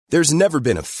There's never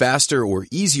been a faster or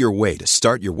easier way to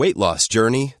start your weight loss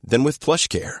journey than with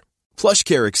PlushCare.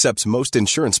 PlushCare accepts most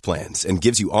insurance plans and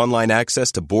gives you online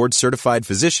access to board-certified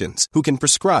physicians who can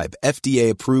prescribe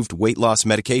FDA-approved weight loss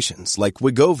medications like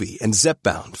Wegovy and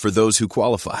Zepbound for those who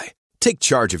qualify. Take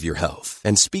charge of your health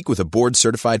and speak with a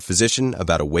board-certified physician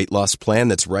about a weight loss plan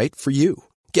that's right for you.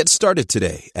 Get started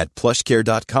today at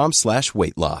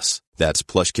plushcare.com/weight loss. That's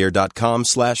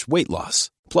plushcare.com/weight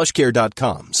loss.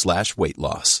 plushcare.com/weight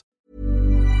loss.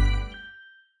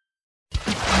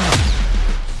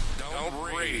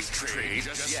 Don't raise trade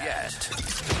just yet.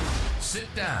 Sit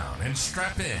down and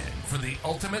strap in for the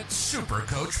ultimate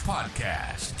SuperCoach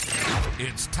podcast.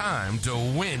 It's time to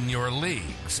win your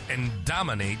leagues and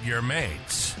dominate your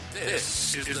mates.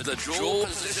 This is the Dual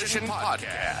Position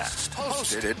Podcast,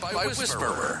 hosted by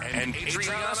Whisperer and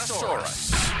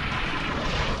Adrianosaurus.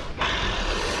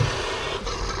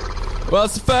 Well,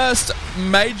 it's the first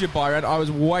major buy round. I was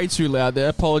way too loud there.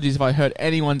 Apologies if I hurt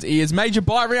anyone's ears. Major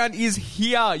buy round is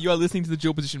here. You are listening to the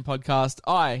Dual Position Podcast.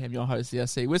 I am your host, the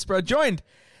SC Whisperer, joined,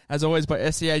 as always, by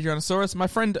SC Adrianosaurus, my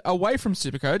friend away from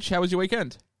SuperCoach. How was your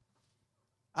weekend?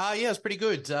 Yeah, it was pretty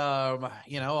good.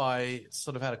 I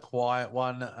sort of had a quiet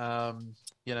one,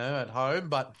 at home,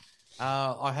 but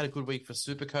I had a good week for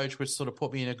SuperCoach, which sort of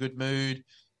put me in a good mood.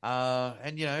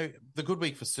 The good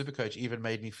week for SuperCoach even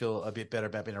made me feel a bit better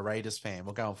about being a Raiders fan.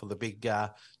 We're going for the big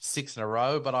 6 in a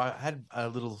row, but I had a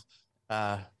little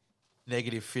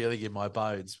negative feeling in my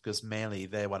bones because Manly,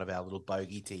 they're one of our little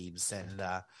bogey teams. And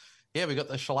we got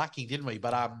the shellacking, didn't we?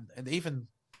 But and even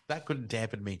that couldn't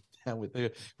dampen me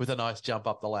with a nice jump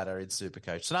up the ladder in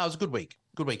SuperCoach. So no, it was a good week.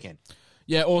 Good weekend.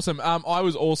 Yeah, awesome. I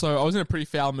was in a pretty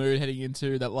foul mood heading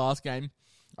into that last game.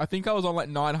 I think I was on like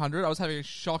 900. I was having a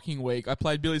shocking week. I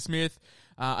played Billy Smith.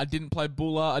 I didn't play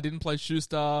Buller. I didn't play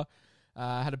Schuster.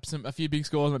 Had a few big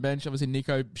scores on my bench. Obviously,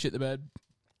 Nico shit the bed.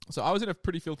 So I was in a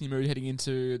pretty filthy mood heading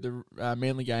into the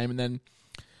Manly game. And then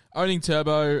owning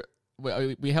Turbo,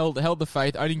 we held the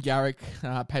faith. Owning Garrick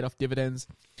paid off dividends.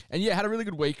 And yeah, had a really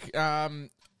good week. I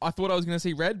thought I was going to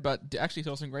see red, but actually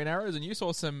saw some green arrows. And you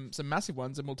saw some massive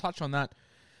ones. And we'll touch on that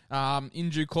in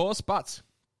due course. But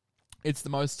it's the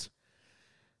most...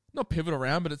 not pivotal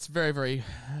round, but it's very, very,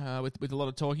 with a lot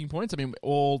of talking points. I mean,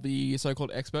 all the so-called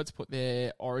experts put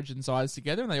their origin sides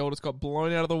together and they all just got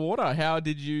blown out of the water. How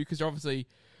did you, because obviously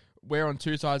we're on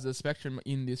two sides of the spectrum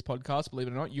in this podcast, believe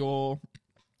it or not. You're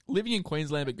living in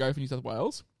Queensland but go for New South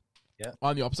Wales. Yeah.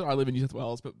 I'm the opposite. I live in New South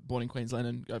Wales but born in Queensland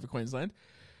and go for Queensland.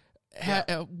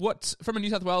 What, from a New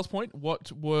South Wales point, what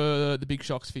were the big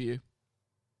shocks for you?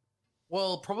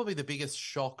 Well, probably the biggest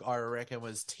shock, I reckon,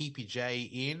 was TPJ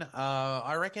in.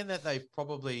 I reckon that they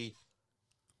probably...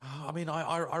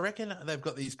 I reckon they've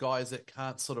got these guys that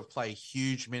can't sort of play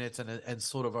huge minutes and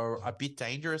sort of are a bit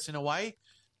dangerous in a way.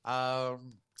 So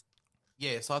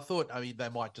I thought, they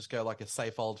might just go like a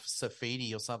safe old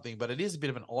Safini or something, but it is a bit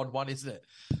of an odd one, isn't it?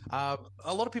 A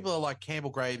lot of people are like,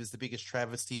 Campbell Grave is the biggest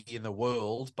travesty in the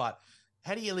world, but...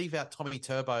 how do you leave out Tommy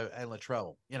Turbo and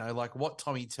Latrell? Like what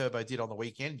Tommy Turbo did on the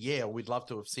weekend. Yeah, we'd love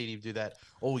to have seen him do that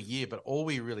all year, but all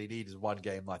we really need is one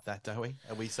game like that, don't we?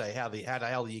 And we say, how the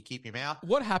hell do you keep him out?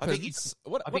 What happens?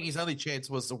 I think his only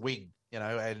chance was a wing,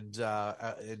 and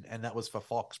that was for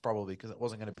Fox probably because it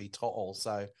wasn't going to be To'o.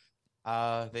 So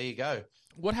there you go.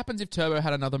 What happens if Turbo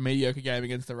had another mediocre game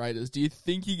against the Raiders? Do you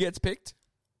think he gets picked?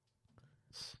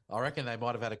 I reckon they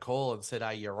might have had a call and said,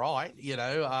 you're right,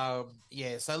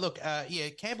 So, look,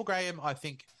 Campbell Graham, I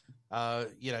think,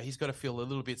 he's got to feel a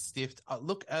little bit stiffed.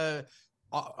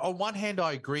 On one hand,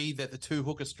 I agree that the two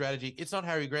hooker strategy, it's not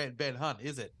Harry Grant and Ben Hunt,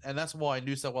 is it? And that's why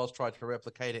New South Wales tried to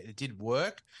replicate it. It didn't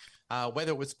work.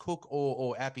 Whether it was Cook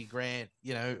or Appy Grant,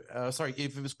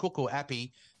 if it was Cook or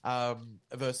Appy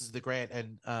versus the Grant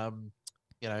and,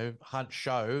 Hunt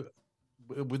show,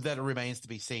 that remains to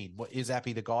be seen. Is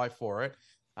Appy the guy for it?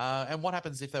 And what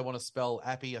happens if they want to spell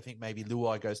Appy? I think maybe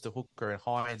Luai goes to hooker and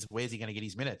Hines. Where's he going to get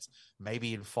his minutes?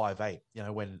 Maybe in 5'8",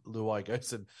 when Luai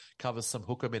goes and covers some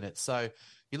hooker minutes. So,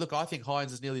 I think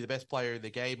Hines is nearly the best player in the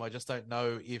game. I just don't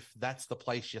know if that's the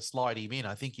place you slide him in.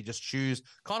 I think you just choose,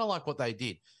 kind of like what they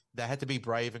did. They had to be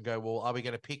brave and go, well, are we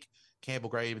going to pick Campbell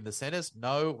Graham in the centers?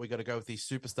 No, we got to go with these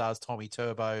superstars, Tommy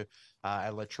Turbo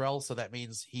and Latrell. So that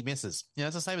means he misses.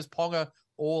 It's the same as Ponga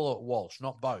or Walsh,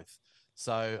 not both.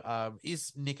 So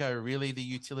is Nico really the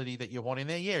utility that you want in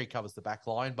there? Yeah, he covers the back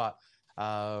line, but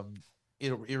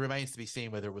it remains to be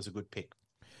seen whether it was a good pick.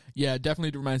 Yeah,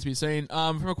 definitely remains to be seen.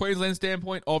 From a Queensland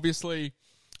standpoint, obviously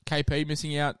KP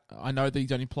missing out. I know that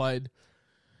he's only played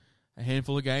a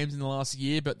handful of games in the last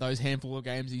year, but those handful of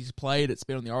games he's played, it's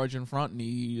been on the Origin front, and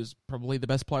he was probably the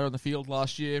best player on the field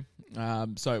last year.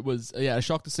 So it was a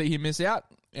shock to see him miss out.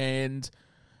 And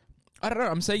I don't know,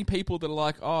 I'm seeing people that are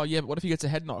like, oh yeah, but what if he gets a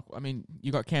head knock? I mean,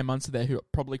 you got Cam Munster there, who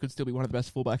probably could still be one of the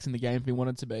best fullbacks in the game if he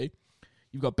wanted to be.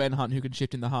 You've got Ben Hunt, who can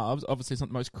shift in the halves. Obviously, it's not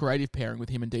the most creative pairing with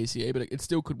him and DCE, but it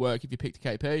still could work if you picked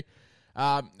KP.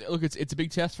 Look, it's a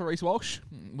big test for Reece Walsh.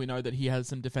 We know that he has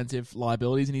some defensive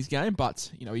liabilities in his game,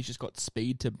 but he's just got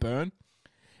speed to burn.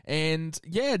 And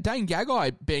yeah, Dane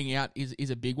Gagai being out is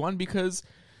a big one, because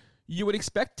you would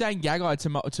expect Dane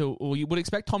Gagai or you would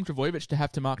expect Tom Trbojevic to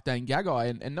have to mark Dane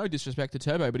Gagai, and no disrespect to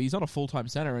Turbo, but he's not a full-time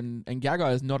centre, and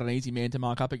Gagai is not an easy man to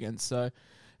mark up against. So,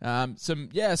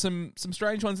 some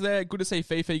strange ones there. Good to see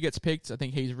Fifi gets picked. I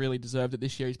think he's really deserved it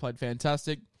this year. He's played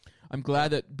fantastic. I'm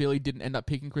glad that Billy didn't end up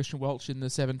picking Christian Welch in the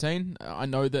 17. I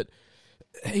know that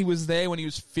he was there when he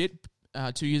was fit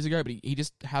 2 years ago, but he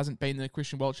just hasn't been the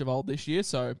Christian Welch of old this year.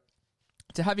 So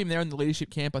to have him there in the leadership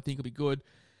camp, I think will be good.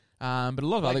 But a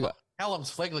lot of other guys. How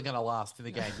long's Flegler going to last in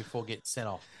the game before getting sent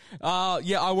off?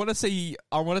 I want to see.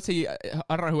 I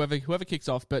don't know whoever kicks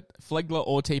off, but Flegler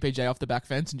or TPJ off the back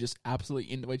fence and just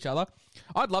absolutely into each other.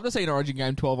 I'd love to see an Origin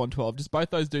game 12-on-12. Just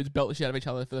both those dudes belt the shit out of each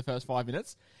other for the first 5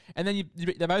 minutes, and then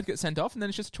they both get sent off, and then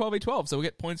it's just 12v12. So we'll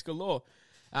get points galore.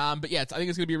 But yeah, I think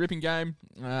it's going to be a ripping game.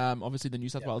 Obviously, the New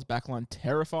South Wales backline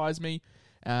terrifies me.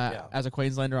 As a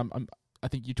Queenslander, I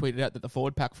think you tweeted out that the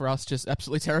forward pack for us just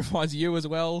absolutely terrifies you as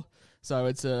well. So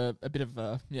it's a bit of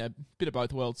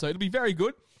both worlds. So it'll be very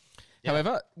good. Yeah.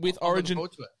 However, with Origin,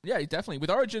 definitely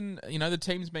with Origin, the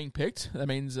teams being picked. That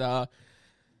means a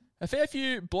fair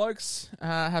few blokes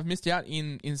have missed out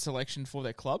in selection for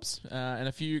their clubs, and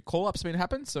a few call-ups been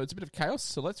happened. So it's a bit of chaos.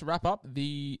 So let's wrap up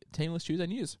the Teamless Tuesday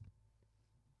news.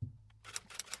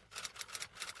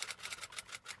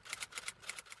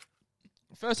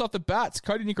 First off the bats,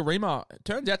 Cody Nikorima.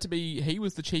 Turns out he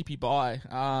was the cheapie buy.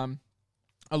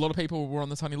 A lot of people were on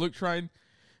the Sonny Luke train.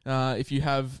 If you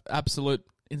have absolute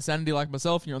insanity like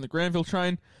myself and you're on the Granville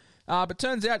train. But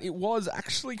turns out it was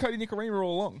actually Cody Nikorima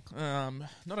all along.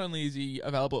 Not only is he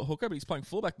available at hooker, but he's playing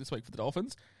fullback this week for the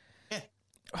Dolphins.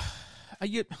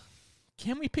 Yeah.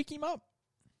 Can we pick him up?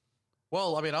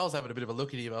 Well, I mean, I was having a bit of a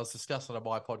look at him. I was discussing on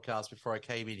my podcast before I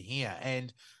came in here.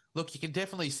 And look, you can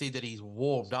definitely see that he's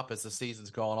warmed up as the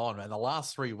season's gone on. And the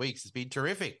last 3 weeks has been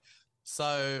terrific.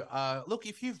 So, look,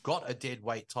 if you've got a dead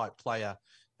weight type player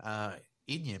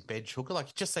in your bench hooker,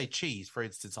 like just say Cheese, for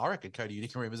instance, I reckon Cody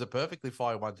Nikorima is a perfectly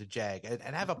fine one to jag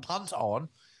and have a punt on.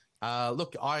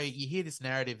 Look, you hear this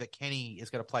narrative that Kenny is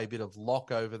going to play a bit of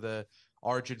lock over the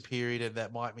Origin period, and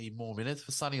that might mean more minutes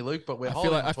for Sonny Luke. But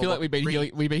I feel like we've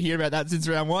been hearing about that since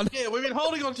round one. Yeah, we've been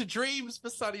holding on to dreams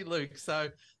for Sonny Luke. So,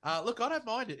 look, I don't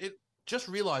mind it. It just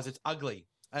realise it's ugly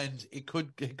and it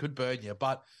could burn you,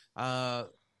 but.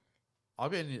 I've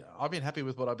been happy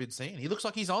with what I've been seeing. He looks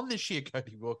like he's on this year,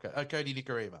 Cody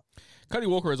Nikorima. Cody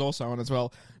Walker is also on as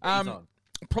well.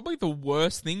 Probably the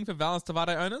worst thing for Valence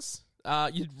Tavade owners.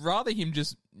 You'd rather him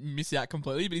just miss out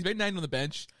completely, but he's been named on the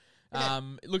bench.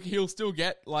 Look, he'll still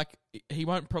get, he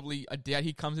won't probably, I doubt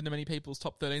he comes into many people's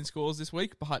top 13 scores this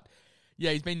week, but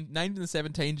yeah, he's been named in the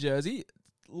 17 jersey.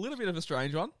 A little bit of a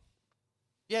strange one.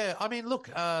 Yeah, I mean,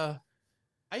 look,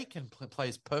 Aiken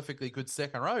plays perfectly good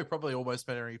second row, probably almost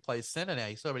better than he plays centre now.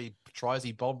 So many tries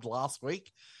he bombed last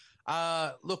week.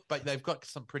 Look, but they've got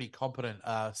some pretty competent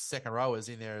second rowers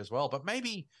in there as well. But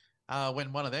maybe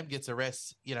when one of them gets a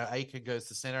rest, Aiken goes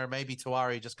to centre, and maybe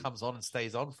Tuari just comes on and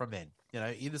stays on from then,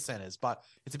 in the centres. But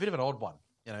it's a bit of an odd one,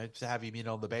 to have him in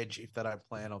on the bench if they don't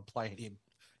plan on playing him,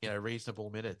 reasonable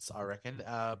minutes, I reckon.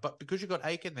 But because you've got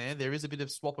Aiken there is a bit of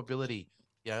swappability.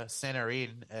 Center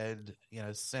in and,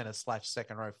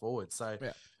 center/second row forward. So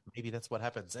maybe that's what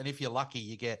happens. And if you're lucky,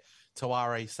 you get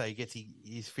Tuare, say, gets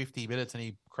his 50 minutes and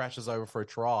he crashes over for a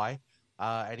try.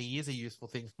 And he is a useful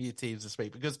thing for your teams this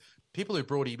week, because people who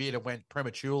brought him in and went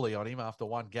prematurely on him after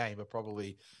one game are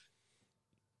probably,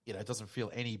 it doesn't feel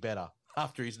any better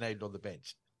after he's named on the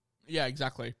bench. Yeah,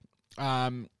 exactly.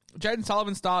 Jaden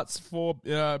Sullivan starts for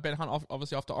Ben Hunt,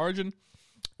 obviously off to Origin.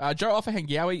 Joe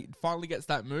Offahengawi finally gets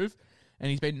that move. And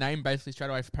he's been named basically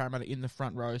straight away for Parramatta in the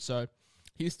front row. So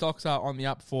his stocks are on the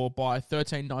up by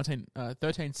 13,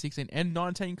 16, and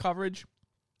 19 coverage.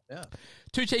 Yeah.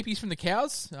 2 cheapies from the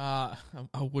Cows. I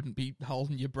wouldn't be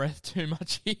holding your breath too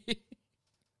much here.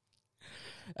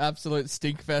 Absolute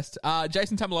stink fest.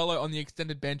 Jason Tamalolo on the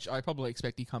extended bench. I probably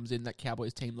expect he comes in. That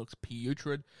Cowboys team looks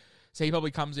putrid. So he probably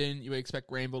comes in. You would expect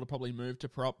Granville to probably move to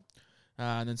prop.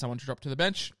 And then someone to drop to the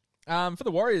bench. For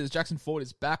the Warriors, Jackson Ford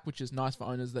is back, which is nice for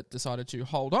owners that decided to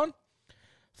hold on.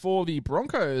 For the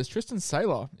Broncos, Tristan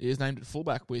Saylor is named at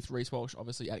fullback with Reece Walsh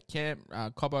obviously at camp.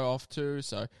 Cobbo off too,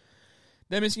 so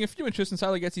they're missing a few, and Tristan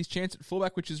Saylor gets his chance at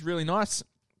fullback, which is really nice.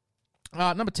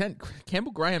 Number 10,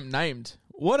 Campbell Graham named.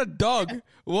 What a dog.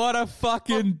 What a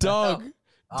fucking dog.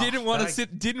 Didn't want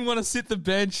to sit the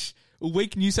bench.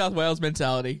 Weak New South Wales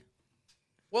mentality.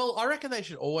 Well, I reckon they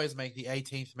should always make the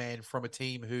 18th man from a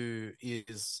team who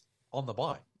is on the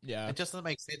bye. Yeah. It just doesn't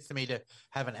make sense to me to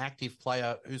have an active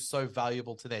player who's so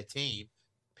valuable to their team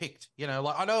picked. You know,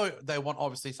 like I know they want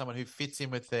obviously someone who fits in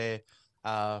with their,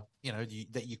 that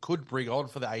you could bring on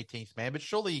for the 18th man, but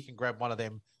surely you can grab one of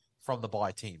them from the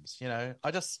bye teams. You know,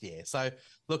 So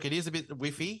look, it is a bit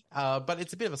whiffy, but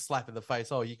it's a bit of a slap in the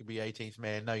face. Oh, you can be 18th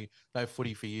man. No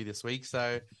footy for you this week.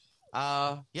 So,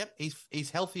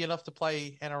 he's healthy enough to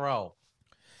play NRL.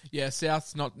 Yeah,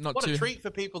 South's not what too... a treat for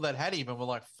people that had him and were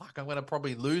like, fuck, I'm going to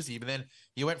probably lose him. And then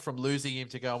you went from losing him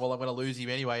to going, well, I'm going to lose him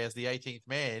anyway as the 18th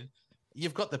man.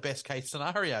 You've got the best case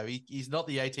scenario. He's not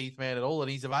the 18th man at all and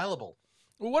he's available.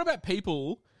 Well, what about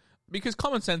people, because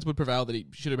common sense would prevail that he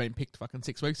should have been picked fucking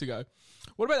 6 weeks ago.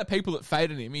 What about the people that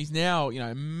faded him? He's now,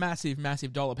 massive,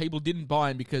 massive dollar. People didn't buy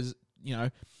him because,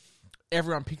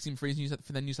 everyone picks him for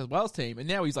the New South Wales team, and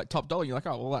now he's like top dollar. You're like,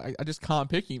 oh, well, I just can't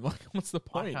pick him. Like, what's the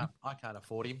point? I can't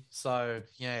afford him. So,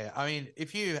 yeah, I mean,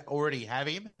 if you already have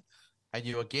him and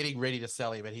you are getting ready to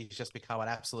sell him and he's just become an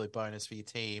absolute bonus for your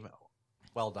team,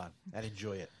 well done and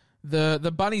enjoy it.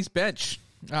 The Bunnies bench,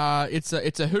 it's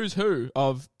a who's who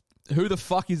of who the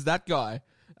fuck is that guy?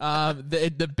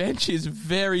 The bench is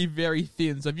very, very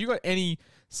thin. So if you've got any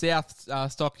South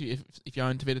stock, if you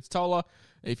own Tavita Tola,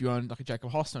 if you own like a Jacob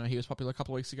Hostin, he was popular a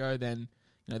couple of weeks ago, then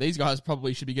these guys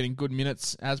probably should be getting good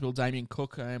minutes, as will Damien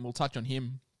Cook, and we'll touch on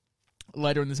him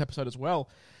later in this episode as well.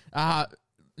 Now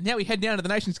we head down to the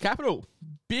nation's capital.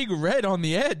 Big Red on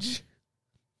the edge.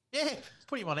 Yeah,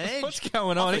 put him on edge. What's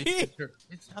going on here?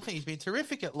 I think he's been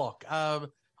terrific at lock. I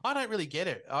don't really get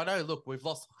it. I know, look, we've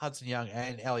lost Hudson Young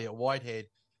and Elliot Whitehead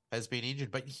has been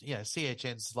injured, but,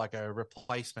 CHN's like a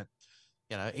replacement.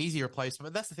 Easy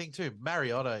replacement. But that's the thing too.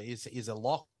 Mariota is a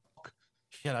lock,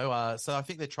 so I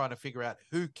think they're trying to figure out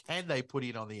who can they put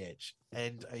in on the edge.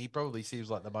 And he probably seems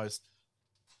like the most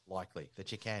likely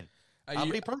that you can.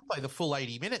 But he probably play the full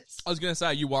 80 minutes. I was going to say,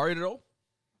 are you worried at all?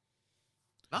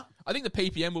 No. I think the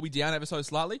PPM will be down ever so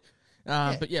slightly.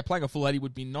 But yeah, playing a full 80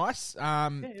 would be nice. He'll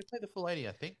play the full 80,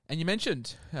 I think. And you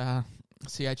mentioned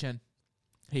CHN.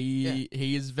 He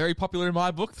is very popular in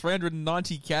my book,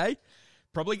 390k.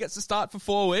 Probably gets to start for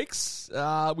 4 weeks.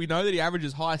 We know that he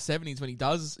averages high 70s when he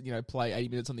does, play 80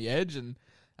 minutes on the edge. And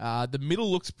the middle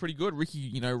looks pretty good.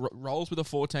 Ricky, rolls with a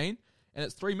 14, and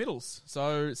it's 3 middles.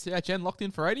 So CHN locked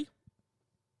in for 80?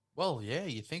 Well, yeah,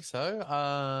 you think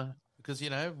so. Because,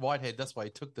 Whitehead, that's why he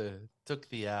took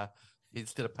the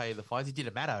instead of paying the fines, he did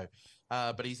a Matto.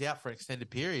 But he's out for an extended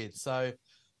period. So,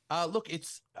 look,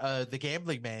 it's the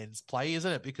gambling man's play,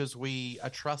 isn't it? Because we are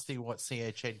trusting what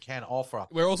CHN can offer.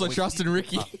 We're also trusting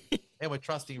Ricky. And we're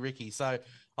trusting Ricky. So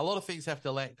a lot of things have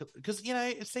to land. Because,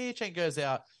 if CHN goes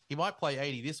out, he might play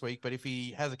 80 this week, but if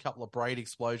he has a couple of brain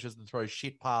explosions and throws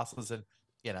shit passes and,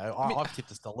 I've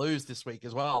tipped us to lose this week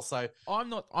as well. So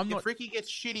if Ricky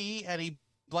gets shitty and he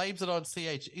blames it on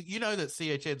CH, that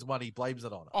CHN's one he blames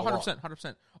it on.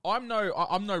 100%. I'm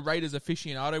no Raiders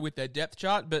aficionado with their depth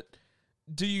chart, but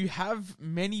do you have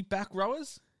many back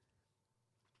rowers?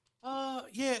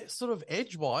 Yeah, sort of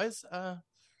edge-wise.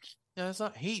 It's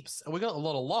not heaps. We got a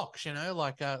lot of locks,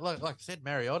 like I said,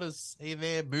 Mariotta's in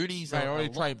there, Moody's.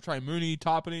 Trey Mooney,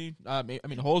 Tarpany,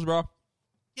 Horsburgh.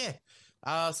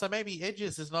 Yeah. So maybe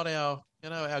edges is not our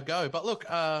go. But look,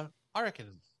 I reckon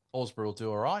Horsburgh will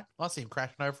do all right. I see him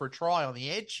crashing over for a try on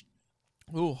the edge.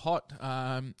 Ooh, hot.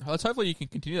 Let's hopefully you can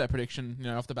continue that prediction,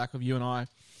 off the back of you and I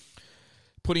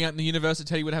putting out in the universe that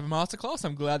Teddy would have a masterclass.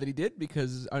 I'm glad that he did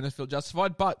because owners feel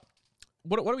justified. But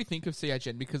what do we think of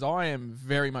CHN? Because I am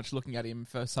very much looking at him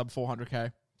for sub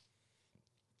 400k.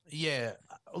 Yeah.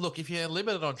 Look, if you're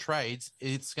limited on trades,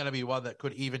 it's going to be one that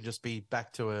could even just be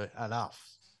back to enough,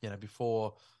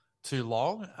 before too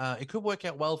long. It could work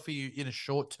out well for you in a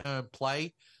short-term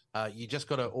play. You just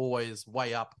got to always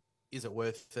weigh up, is it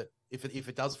worth it? If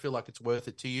it does feel like it's worth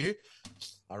it to you,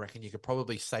 I reckon you could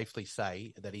probably safely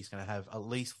say that he's going to have at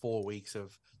least 4 weeks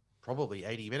of probably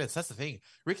 80 minutes. That's the thing.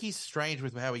 Ricky's strange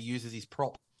with how he uses his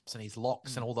props and his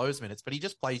locks and all those minutes, but he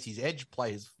just plays his edge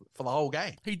plays for the whole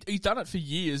game. He's done it for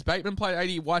years. Bateman played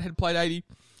 80, Whitehead played 80,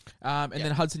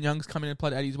 then Hudson Young's come in and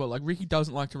played 80 as well. Like, Ricky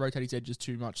doesn't like to rotate his edges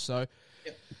too much, so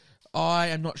I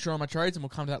am not sure on my trades, and we'll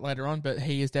come to that later on, but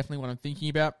he is definitely what I'm thinking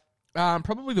about.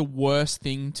 Probably the worst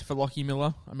thing for Lockie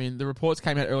Miller. I mean, the reports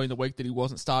came out early in the week that he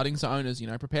wasn't starting, so owners,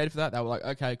 prepared for that. They were like,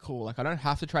 okay, cool. Like, I don't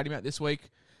have to trade him out this week.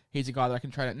 He's a guy that I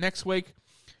can trade out next week.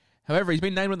 However, he's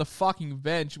been named on the fucking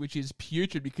bench, which is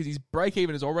putrid because his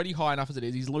break-even is already high enough as it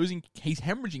is. He's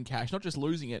hemorrhaging cash, not just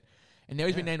losing it. and now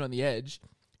he's been named on the edge.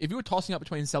 If you were tossing up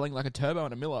between selling like a Turbo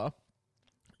and a Miller,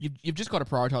 you've just got to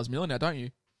prioritise Miller now, don't you?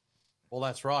 Well,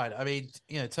 that's right. I mean,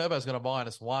 Turbo's got a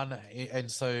 -1,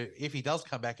 and so if he does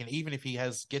come back, and even if he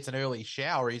gets an early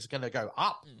shower, he's going to go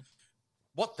up.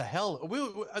 What the hell?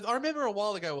 I remember a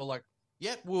while ago, we're like,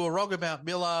 yep, we were wrong about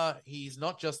Miller. He's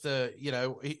not just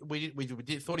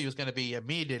we thought he was going to be a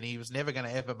mid, and he was never going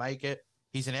to ever make it.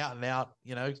 He's an out and out,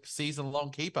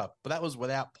 season-long keeper. But that was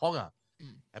without Ponga,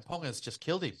 and Ponga's just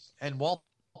killed him. And while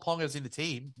Ponga's in the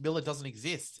team, Miller doesn't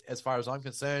exist as far as I'm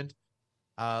concerned.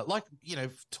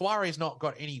 Tuare's not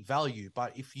got any value,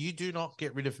 but if you do not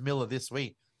get rid of Miller this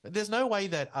week, there's no way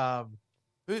that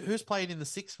who's playing in the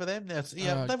 6 for them? He's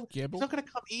not going to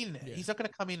come in. Yeah. He's not going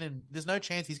to come in, and there's no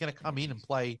chance he's going to come in and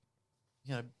play,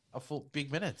 a full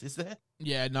big minutes. Is there?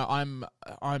 Yeah, no, I'm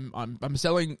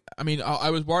selling. I mean, I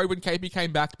was worried when KP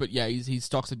came back, but yeah, his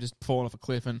stocks have just fallen off a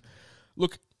cliff. And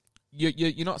look,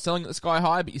 you're not selling at the sky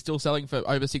high, but you're still selling for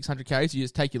over 600K, so you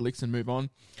just take your licks and move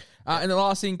on. And the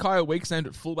last thing, Kyle Weeks named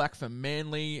at fullback for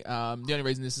Manly. The only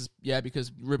reason this is,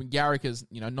 because Ruben Garrick is,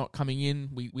 not coming in.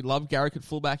 We love Garrick at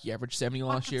fullback. He averaged 70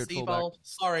 last year at fullback.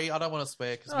 Sorry, I don't want to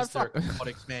swear because Mr.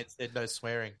 Aquatics Man said no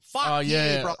swearing. Fuck bro. Oh,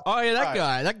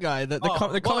 yeah, that guy.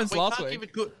 The comments last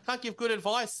week. Can't give good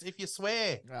advice if you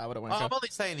swear. I'm only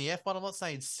saying the F one. I'm not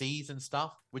saying C's and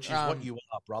stuff, which is what you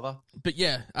are, brother. But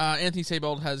yeah, Anthony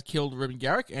Seibold has killed Ruben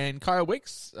Garrick, and Kyle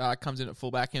Weeks comes in at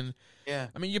fullback. And yeah,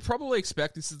 I mean, you probably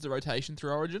expect this is the rotation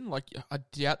through Origin. Like, I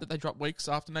doubt that they drop Weeks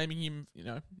after naming him,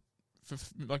 for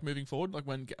moving forward, like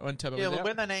when Turbo was out.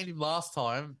 When they named him last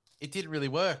time, it didn't really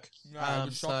work. No,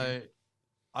 so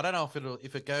I don't know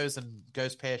if it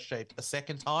goes pear-shaped a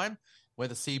second time,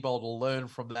 whether Seibold will learn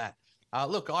from that.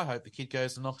 Look, I hope the kid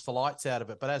goes and knocks the lights out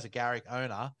of it. But as a Garrick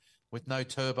owner, with no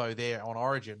Turbo there on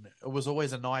Origin, it was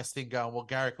always a nice thing going, well,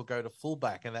 Garrick will go to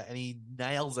fullback, and he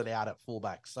nails it out at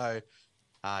fullback. So,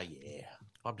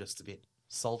 I'm just a bit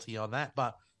salty on that,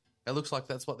 but it looks like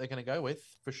that's what they're going to go with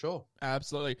for sure.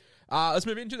 Absolutely. Let's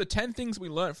move into the 10 things we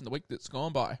learned from the week that's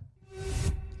gone by.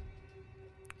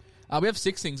 We have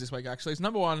 6 things this week, actually. So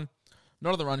number 1,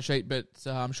 not on the run sheet, but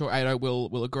I'm sure Ado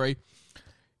will agree.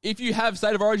 If you have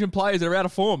State of Origin players that are out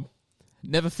of form,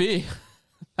 never fear.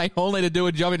 They all need to do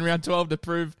a job in round 12 to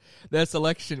prove their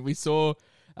selection. We saw,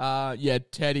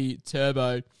 Teddy,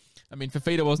 Turbo. I mean,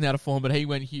 Fafita wasn't out of form, but he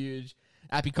went huge.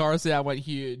 Api Coruscant went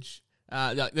huge.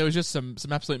 There was just some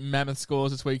absolute mammoth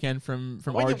scores this weekend from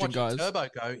Origin guys. Turbo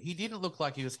go, he didn't look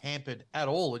like he was hampered at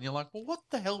all, and you're like, well, what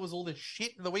the hell was all this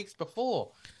shit in the weeks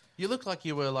before? You look like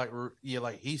you were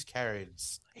he's carried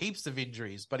heaps of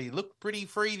injuries, but he looked pretty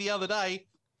free the other day.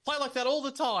 Play like that all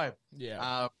the time.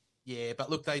 Yeah. But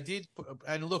look, they did,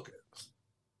 and look,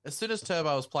 as soon as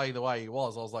Turbo was playing the way he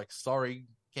was, I was like, sorry,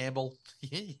 Campbell,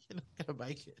 you're not going to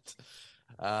make it.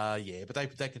 But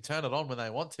they can turn it on when they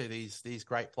want to, these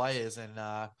great players. And,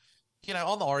 on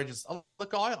the Origins,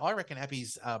 look, I reckon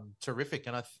Appy's terrific.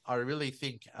 And I really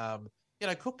think,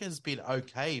 Cook has been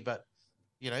okay, but,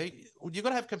 you've got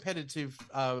to have competitive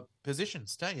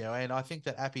positions, don't you? And I think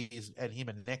that Appy and him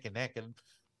are neck and neck. And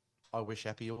I wish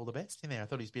Appy all the best in there. I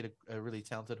thought he's been a really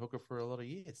talented hooker for a lot of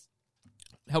years.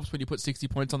 Helps when you put 60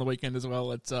 points on the weekend as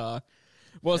well. It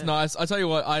was nice. I tell you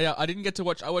what, I didn't get to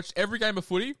watch. I watched every game of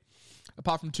footy,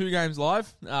 apart from 2 games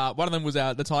live. One of them was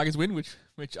the Tigers win,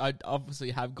 which I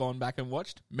obviously have gone back and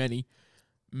watched many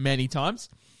times.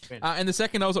 And the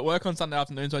second, I was at work on Sunday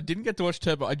afternoon, so I didn't get to watch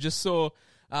Turbo. I just saw,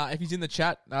 if he's in the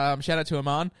chat, shout out to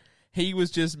Aman. He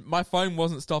was my phone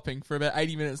wasn't stopping for about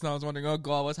 80 minutes, and I was wondering, oh,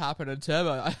 God, what's happened to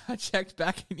Turbo? I checked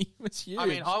back, and he was huge. I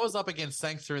mean, I was up against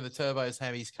Sangster in the Turbo's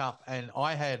Hammies Cup, and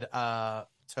I had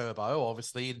Turbo,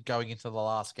 obviously, going into the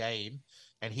last game,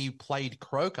 and he played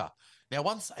Croker. Now,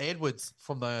 once Edwards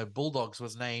from the Bulldogs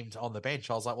was named on the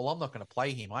bench, I was like, well, I'm not going to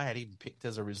play him. I had him picked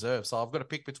as a reserve, so I've got to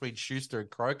pick between Schuster and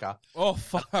Croker. Oh,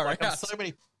 far out.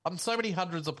 I'm so many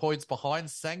hundreds of points behind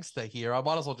Sangster here. I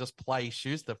might as well just play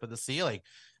Schuster for the ceiling.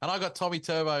 And I got Tommy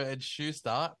Turbo and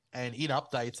Schuster, and in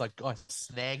updates, I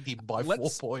snagged him by 4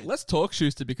 points. Let's talk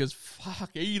Schuster because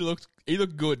he looked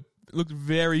good. Looked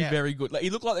very, very good. Like, he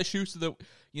looked like the Schuster that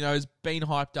has been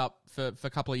hyped up for a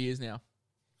couple of years now.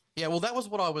 Yeah, well, that was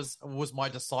what was my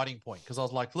deciding point, because I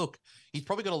was like, look, he's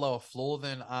probably got a lower floor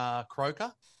than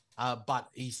Croker, but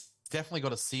he's definitely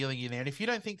got a ceiling in there. And if you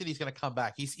don't think that he's going to come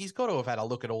back, he's got to have had a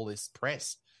look at all this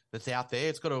press that's out there.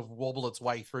 It's got to have wobbled its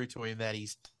way through to him that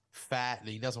he's fat and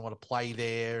he doesn't want to play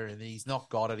there and he's not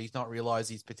got it. He's not realised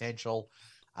his potential.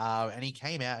 And he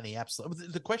came out and he absolutely...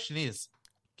 The question is,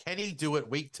 can he do it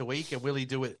week to week, and will he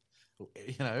do it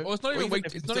You know, Well, it's not even week.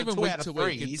 It's not even week to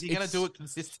week. Is he going to do it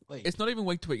consistently? It's not even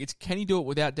week to week. It's can he do it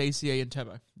without DCE and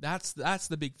Turbo? That's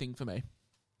the big thing for me.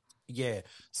 Yeah.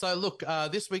 So look,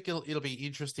 this week it'll be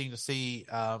interesting to see.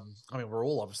 I mean, we're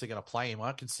all obviously going to play him.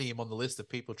 I can see him on the list of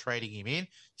people trading him in.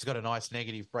 He's got a nice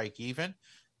negative break even.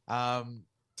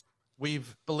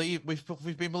 We've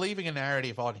been believing a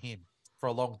narrative on him for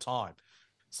a long time.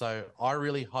 So I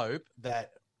really hope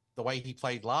that the way he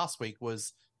played last week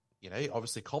was, you know,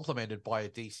 obviously complemented by a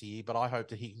DCE, but I hope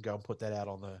that he can go and put that out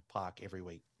on the park every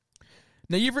week.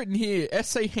 Now, you've written here,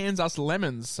 SC hands us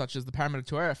lemons, such as the Parramatta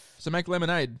 2RF. So make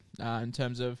lemonade in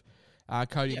terms of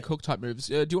Cody and Cook type moves.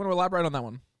 Do you want to elaborate on that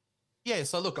one? Yeah,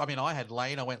 so look, I mean, I had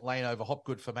Lane. I went Lane over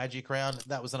Hopgood for Magic Round.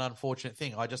 That was an unfortunate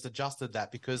thing. I just adjusted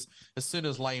that because as soon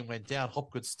as Lane went down,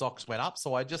 Hopgood's stocks went up.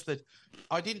 So I didn't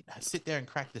sit there and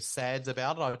crack the sads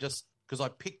about it. Because I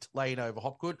picked Lane over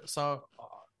Hopgood. So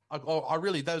I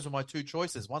really, those were my two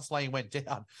choices. Once Lane went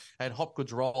down and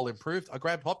Hopgood's role improved, I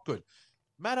grabbed Hopgood.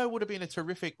 Matto would have been a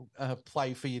terrific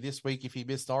play for you this week if he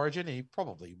missed Origin. He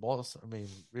probably was. I mean,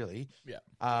 really.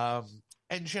 Yeah.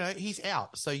 And, you know, he's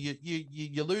out. So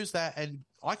you lose that. And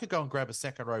I could go and grab a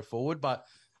second row forward, but,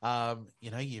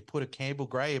 you know, you put a Campbell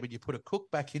Graham and you put a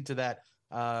Cook back into that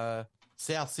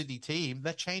South Sydney team,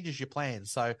 that changes your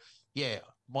plans. So, yeah,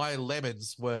 my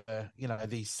lemons were, you know,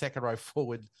 the second row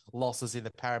forward losses in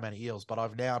the Parramatta Eels, but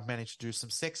I've now managed to do some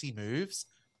sexy moves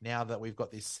now that we've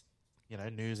got this, you know,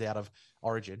 news out of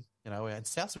Origin, you know, and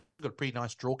South's got a pretty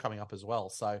nice draw coming up as well.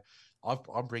 So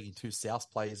I'm bringing two South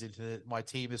players into my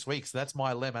team this week. So that's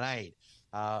my lemonade.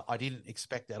 I didn't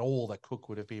expect at all that Cook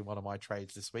would have been one of my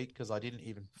trades this week because I didn't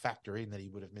even factor in that he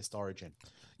would have missed Origin.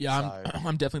 Yeah, so,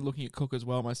 I'm definitely looking at Cook as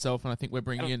well myself, and I think we're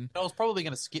bringing in... I was probably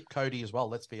going to skip Cody as well,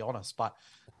 let's be honest, but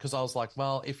because I was like,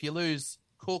 well, if you lose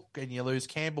Cook and you lose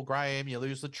Campbell Graham, you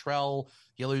lose Latrell,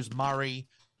 you lose Murray,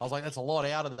 I was like, that's a lot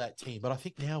out of that team. But I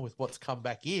think now with what's come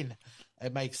back in,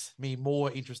 it makes me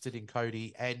more interested in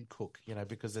Cody and Cook, you know,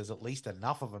 because there's at least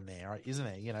enough of them there, isn't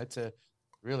there, you know, to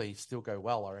really still go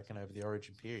well, I reckon, over the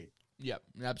Origin period. Yep,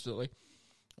 absolutely.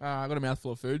 I got a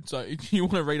mouthful of food, so you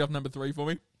want to read off number 3 for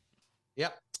me?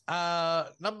 Yep.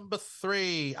 Number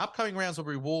 3, upcoming rounds will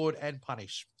reward and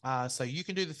punish. So you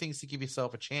can do the things to give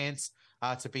yourself a chance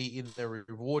to be in the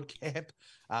reward camp,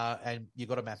 and you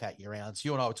got to map out your rounds.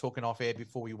 You and I were talking off air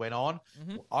before we went on.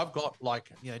 Mm-hmm. I've got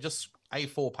just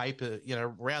A4 paper,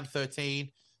 round 13,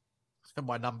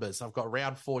 my numbers. I've got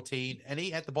round 14, and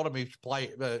at the bottom of each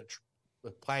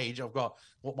page, I've got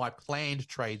what my planned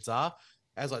trades are.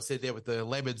 As I said there with the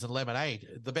lemons and lemonade,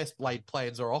 the best laid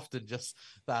plans are often just,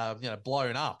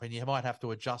 blown up, and you might have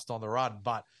to adjust on the run.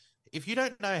 But if you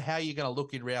don't know how you're going to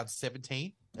look in round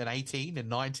 17 and 18 and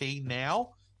 19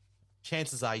 now,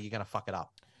 chances are you're going to fuck it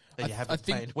up. And you haven't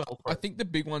planned well. I think the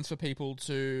big ones for people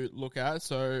to look at,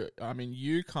 so, I mean,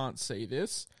 you can't see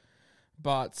this,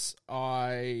 but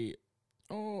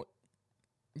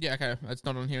yeah, okay, it's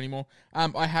not on here anymore.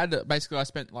 I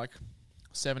spent like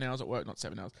 7 hours at work, not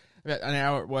 7 hours, about an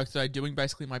hour at work today doing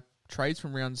basically my trades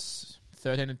from rounds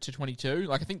 13 to 22.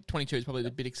 Like, I think 22 is probably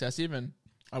a bit excessive, and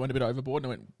I went a bit overboard and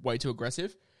I went way too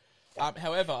aggressive.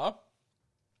 However,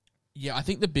 yeah, I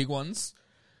think the big ones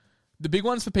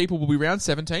for people will be round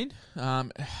 17.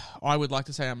 I would like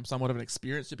to say I'm somewhat of an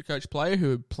experienced SuperCoach player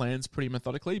who plans pretty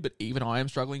methodically, but even I am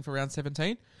struggling for round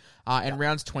 17. And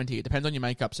rounds 20, it depends on your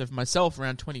makeup. So for myself,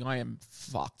 round 20, I am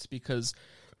fucked because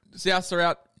Souths are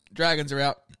out, Dragons are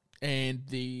out, and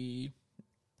the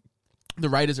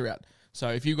Raiders are out. So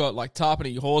if you got like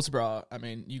Tarpany, Horsburgh, I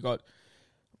mean, you got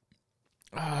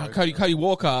Cody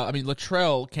Walker, I mean,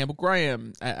 Latrell, Campbell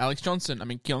Graham, Alex Johnson, I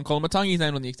mean, Keelan Colomatungi's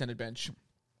named on the extended bench.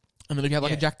 And then you have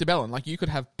like a Jack DeBellin. Like, you could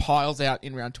have piles out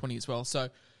in round 20 as well. So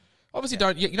obviously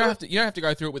you don't have to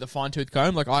go through it with a fine-tooth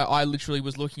comb. Like, I literally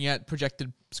was looking at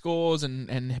projected scores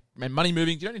and money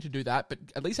moving. You don't need to do that, but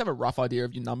at least have a rough idea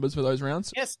of your numbers for those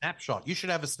rounds. Yeah, snapshot. You should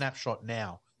have a snapshot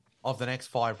now of the next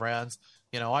 5 rounds.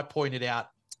 I pointed out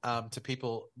to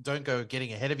people, don't go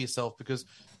getting ahead of yourself, because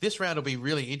this round will be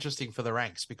really interesting for the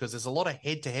ranks, because there's a lot of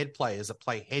head-to-head players that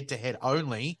play head-to-head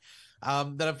only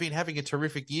that have been having a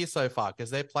terrific year so far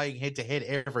because they're playing head-to-head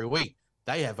every week.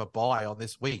 They have a bye on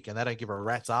this week, and they don't give a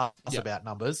rat's ass about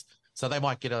numbers. So they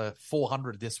might get a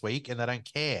 400 this week, and they don't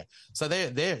care. So you're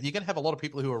going to have a lot of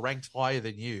people who are ranked higher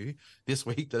than you this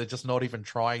week that are just not even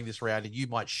trying this round, and you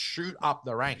might shoot up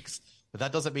the ranks. But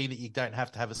that doesn't mean that you don't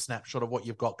have to have a snapshot of what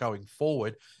you've got going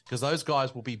forward, because those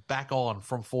guys will be back on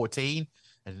from 14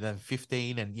 and then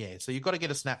 15. And so you've got to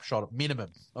get a snapshot at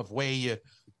minimum of where you're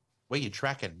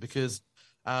tracking, because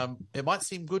It might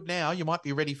seem good now. You might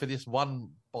be ready for this one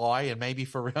bye and maybe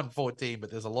for round 14, but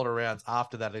there's a lot of rounds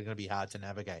after that that are going to be hard to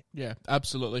navigate. Yeah,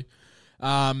 absolutely.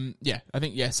 I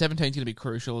think 17 is going to be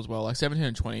crucial as well. Like 17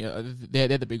 and 20, they're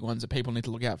the big ones that people need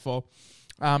to look out for.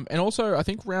 And also, I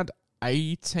think round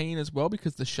 18 as well,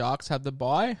 because the Sharks have the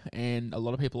bye, and a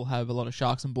lot of people have a lot of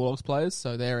Sharks and Bulldogs players,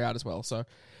 so they're out as well. So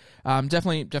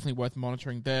definitely worth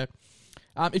monitoring there.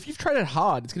 If you've traded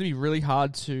hard, it's going to be really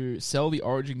hard to sell the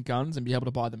Origin guns and be able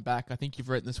to buy them back. I think you've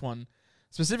written this one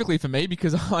specifically for me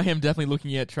because I am definitely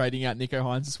looking at trading out Nico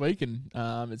Hines this week, and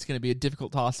it's going to be a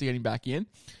difficult task to get him back in.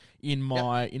 In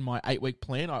my 8-week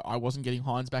plan, I wasn't getting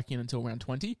Hines back in until round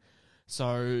 20.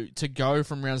 So to go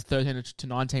from rounds 13 to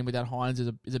 19 without Hines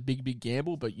is a big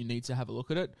gamble, but you need to have a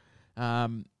look at it.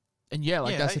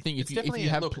 That's the thing. If you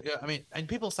have, and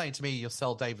people are saying to me, you'll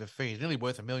sell David Fee. He's nearly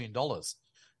worth $1 million.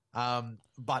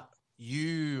 But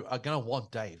you are going to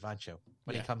want Dave, aren't you,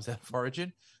 when he comes out of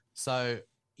Origin? So,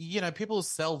 people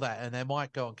sell that and they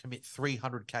might go and commit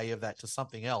 300K of that to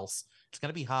something else. It's going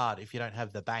to be hard if you don't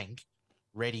have the bank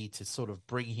ready to sort of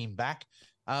bring him back.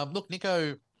 Look,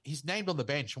 Nico, he's named on the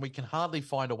bench and we can hardly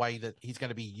find a way that he's going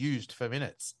to be used for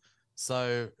minutes.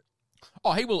 So,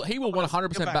 he will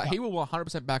 100% back. He will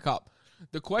 100% back up.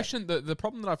 The question, the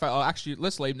problem that I found, actually,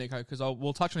 let's leave Nico because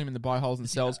we'll touch on him in the buy holes and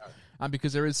sells,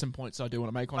 because there is some points I do want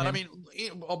to make on him. I mean,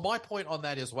 my point on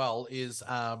that as well is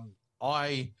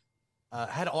I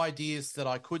had ideas that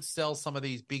I could sell some of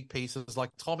these big pieces like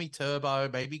Tommy Turbo,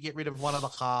 maybe get rid of one of the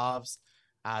halves,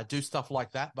 do stuff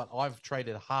like that. But I've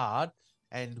traded hard,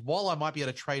 and while I might be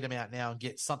able to trade them out now and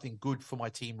get something good for my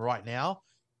team right now,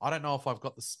 I don't know if I've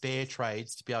got the spare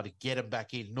trades to be able to get them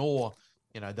back in, nor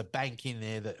the bank in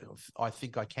there that I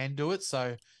think I can do it.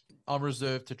 So I'm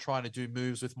reserved to trying to do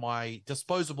moves with my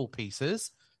disposable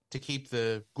pieces to keep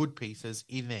the good pieces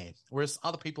in there. Whereas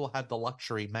other people have the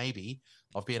luxury, maybe,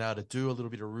 of being able to do a little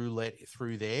bit of roulette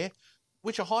through there,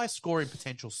 which are high scoring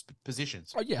potential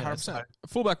positions. Oh, yeah, 100%. So,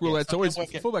 fullback roulette's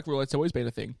always been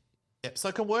a thing. Yeah, so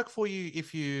it can work for you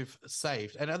if you've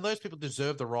saved. And those people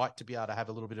deserve the right to be able to have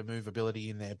a little bit of movability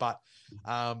in there. But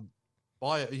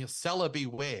seller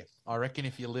beware, I reckon,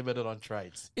 if you're limited on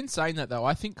trades. In saying that, though,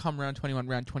 I think come round 21,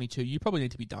 round 22, you probably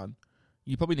need to be done.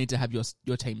 You probably need to have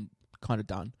your team kind of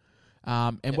done.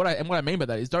 What I mean by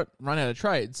that is don't run out of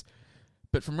trades.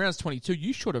 But from rounds 22,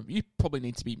 you probably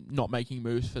need to be not making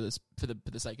moves for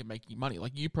the sake of making money.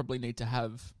 Like you probably need to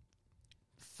have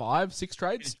 5-6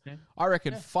 trades. I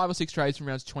reckon 5 or 6 trades from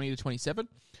rounds 20 to 27.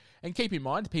 And keep in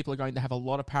mind, people are going to have a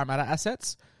lot of Parramatta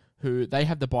assets who they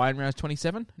have the buy in round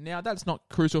 27. Now, that's not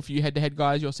crucial for you head-to-head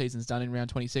guys. Your season's done in round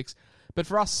 26. But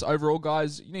for us overall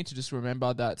guys, you need to just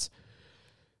remember that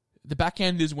the back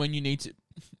end is when you need to...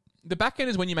 The back end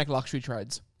is when you make luxury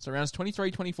trades. So rounds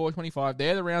 23, 24, 25,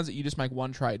 they're the rounds that you just make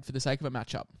one trade for the sake of a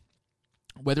matchup.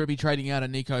 Whether it be trading out a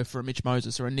Nico for a Mitch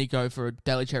Moses or a Nico for a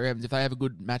Daly Cherry Evans, if they have a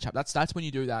good matchup, that's when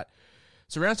you do that.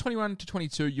 So rounds 21 to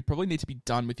 22, you probably need to be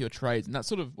done with your trades, and that's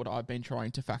sort of what I've been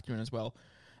trying to factor in as well.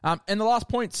 And the last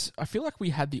points, I feel like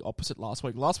we had the opposite last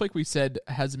week. Last week we said,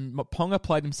 has Ponga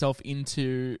played himself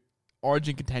into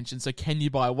Origin contention, so can you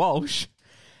buy Walsh?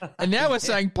 And now we're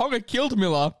saying Ponga killed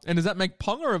Miller, and does that make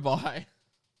Ponga a buy?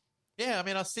 Yeah, I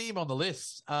mean, I see him on the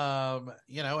list, and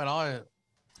I've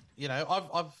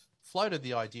floated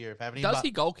the idea of having him. Does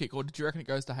he goal kick, or did you reckon it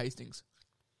goes to Hastings?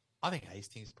 I think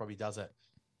Hastings probably does it.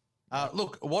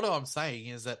 Look, what I'm saying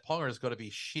is that Ponga has got to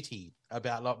be shitty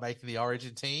about not making the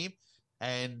Origin team.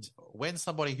 And when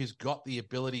somebody who's got the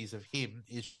abilities of him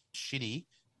is shitty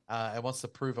and wants to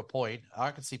prove a point,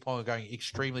 I can see Ponga going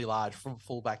extremely large from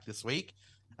fullback this week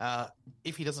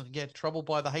if he doesn't get troubled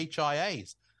by the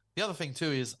HIAs. The other thing,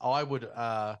 too, is I would look,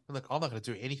 I'm not going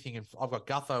to do anything. I've got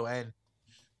Gutho and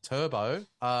Turbo.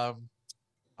 I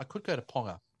could go to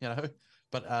Ponga,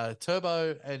 but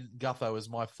Turbo and Gutho is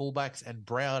my fullbacks, and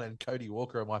Brown and Cody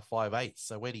Walker are my 5'8".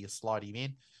 So where do you slide him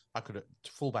in?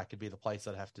 Fullback could be the place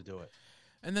I'd have to do it.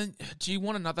 And then, do you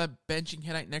want another benching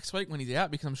headache next week when he's out?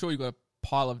 Because I'm sure you've got a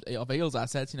pile of Eels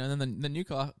assets, and then the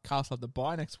Newcastle have the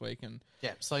bye next week. And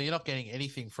yeah, so you're not getting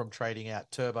anything from trading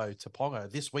out Turbo to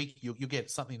Ponga. This week, you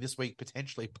get something this week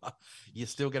potentially, but you're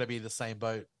still going to be in the same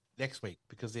boat next week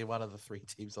because they're one of the 3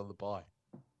 teams on the bye.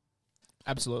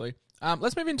 Absolutely.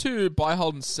 Let's move into buy,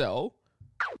 hold, and sell.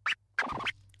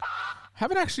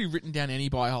 Haven't actually written down any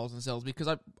buy, holds, and sells because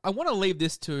I want to leave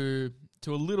this to a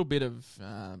little bit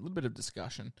of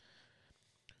discussion.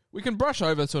 We can brush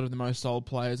over sort of the most sold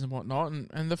players and whatnot,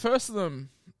 and the first of them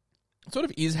sort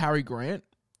of is Harry Grant.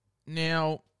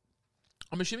 Now,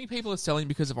 I'm assuming people are selling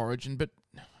because of Origin, but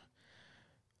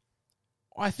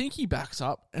I think he backs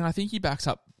up, and I think he backs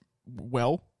up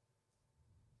well.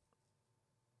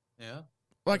 Yeah.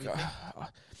 Like,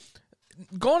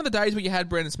 gone are the days where you had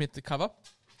Brandon Smith to cover.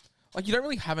 Like, you don't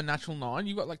really have a natural 9.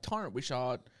 You've got, like, Tyrant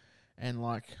Wishart and,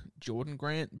 like, Jordan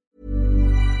Grant.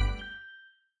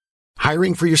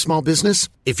 Hiring for your small business?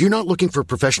 If you're not looking for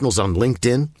professionals on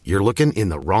LinkedIn, you're looking in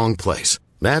the wrong place.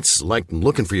 That's like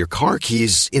looking for your car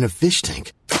keys in a fish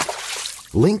tank.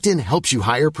 LinkedIn helps you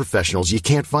hire professionals you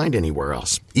can't find anywhere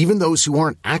else, even those who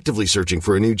aren't actively searching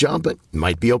for a new job but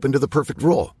might be open to the perfect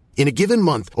role. In a given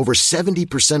month, over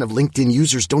 70% of LinkedIn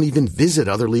users don't even visit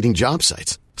other leading job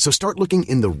sites. So start looking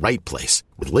in the right place.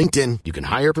 With LinkedIn, you can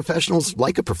hire professionals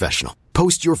like a professional.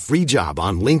 Post your free job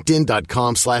on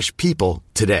linkedin.com/people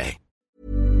today.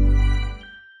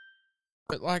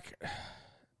 But, like,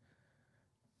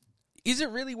 is it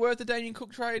really worth the Damien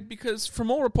Cook trade? Because from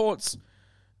all reports,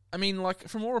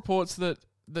 that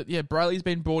Brayley's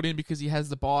been brought in because he has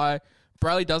the bye.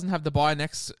 Brayley doesn't have the bye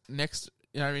next,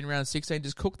 in round 16.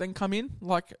 Does Cook then come in?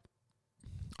 Like,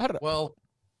 I don't know.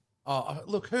 Well,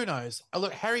 look, who knows?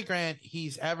 Look, Harry Grant,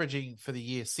 he's averaging for the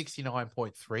year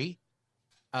 69.3.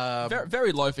 Very,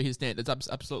 very low for his standards,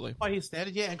 absolutely. By his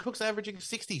standard, yeah, and Cook's averaging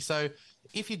 60. So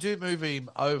if you do move him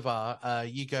over,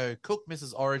 you go, Cook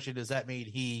misses Origin. Does that mean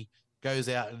he goes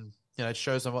out and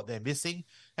shows them what they're missing?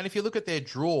 And if you look at their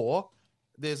draw,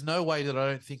 there's no way that I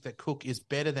don't think that Cook is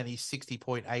better than his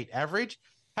 60.8 average.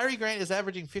 Harry Grant is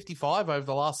averaging 55 over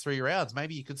the last 3 rounds.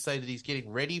 Maybe you could say that he's getting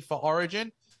ready for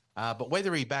Origin, but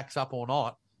whether he backs up or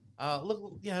not,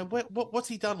 look, what's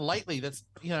he done lately that's,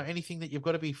 anything that you've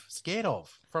got to be scared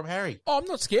of from Harry? Oh, I'm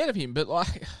not scared of him, but,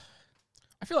 like,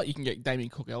 I feel like you can get Damien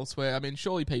Cook elsewhere. I mean,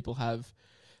 surely people have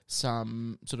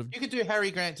some sort of... You could do Harry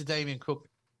Grant to Damien Cook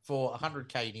for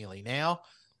 100K nearly now,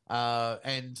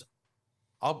 and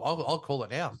I'll call it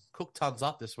now. Cook tons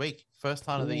up this week, first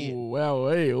ton of the year.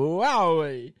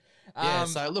 Wowee. Yeah,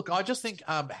 so look, I just think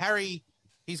Harry...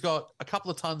 He's got a couple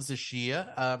of tons this year.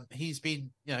 He's been,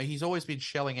 he's always been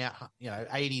shelling out,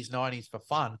 80s, 90s for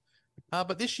fun.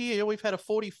 But this year we've had a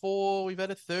 44, we've had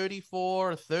a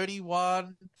 34, a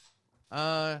 31, in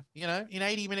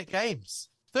 80-minute games.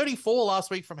 34 last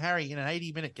week from Harry in an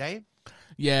 80-minute game.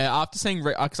 Yeah, after seeing,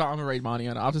 because I'm a Reed Money,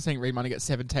 and after seeing Reed Money get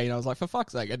 17, I was like, for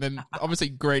fuck's sake. And then obviously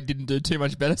Grant didn't do too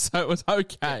much better, so it was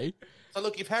okay. So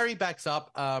look, if Harry backs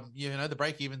up, the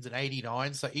break-even's at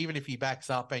 89. So even if he backs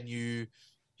up and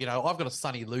I've got a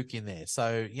Sonny Luke in there.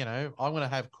 So, I'm going to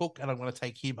have Cook and I'm going to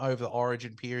take him over the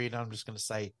Origin period. And I'm just going to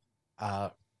say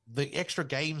the extra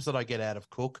games that I get out of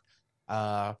Cook,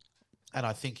 and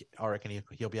I reckon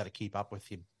he'll be able to keep up with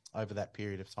him over that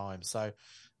period of time. So,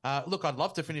 look, I'd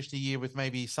love to finish the year with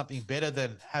maybe something better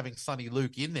than having Sonny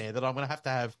Luke in there, that I'm going to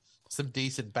have some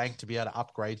decent bank to be able to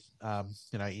upgrade,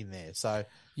 in there. So,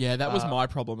 yeah, that was my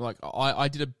problem. Like, I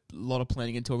did a lot of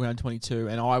planning until round 22,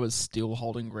 and I was still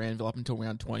holding Granville up until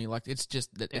round 20. Like,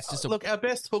 look, our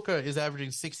best hooker is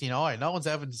averaging 69. No one's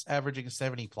averaging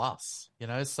 70 plus.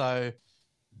 So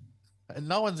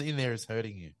no one's in there is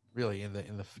hurting you really in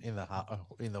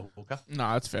the hooker.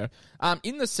 No, that's fair.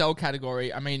 In the sell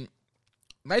category, I mean,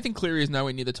 Nathan Cleary is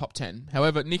nowhere near the top 10.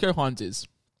 However, Nico Hines is.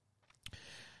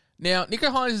 Now, Nico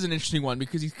Hines is an interesting one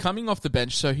because he's coming off the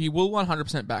bench, so he will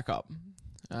 100% back up.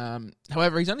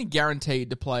 However, he's only guaranteed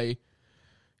to play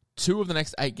 2 of the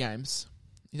next 8 games.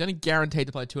 He's only guaranteed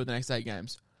to play 2 of the next 8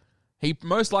 games. He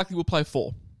most likely will play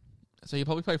 4. So he'll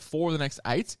probably play 4 of the next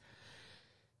 8.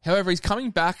 However, he's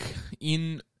coming back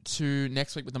into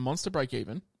next week with a monster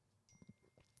break-even.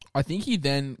 I think he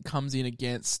then comes in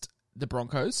against the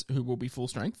Broncos, who will be full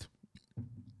strength.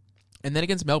 And then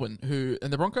against Melbourne,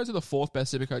 and the Broncos are the 4th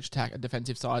best Supercoach attack and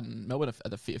defensive side, and Melbourne are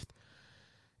the 5th.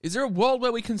 Is there a world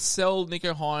where we can sell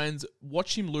Nico Hines,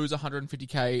 watch him lose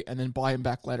 150K, and then buy him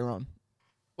back later on?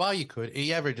 Well, you could.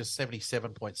 He averages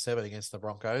 77.7 against the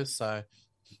Broncos, so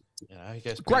he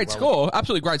goes great score,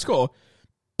 absolutely great score,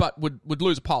 but would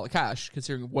lose a pile of cash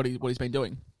considering what he's been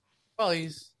doing. Well,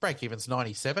 his break even's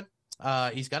 97.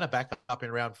 He's going to back up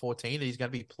in round 14, and he's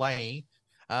going to be playing,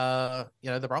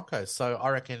 the Broncos. So I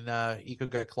reckon he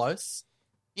could go close.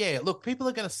 Yeah, look, people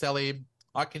are going to sell him.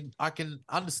 I can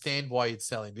understand why you'd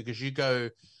sell him because you go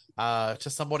to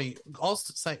somebody. I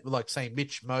was saying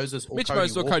Mitch Moses or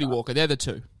Cody Walker. They're the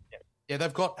 2. Yeah,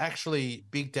 they've got actually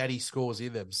big daddy scores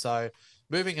in them. So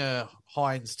moving a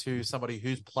Hines to somebody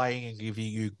who's playing and giving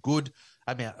you good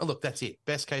amount. Look, that's it.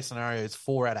 Best case scenario is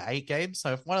 4 out of 8 games.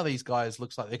 So if one of these guys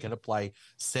looks like they're going to play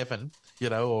 7,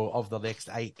 or of the next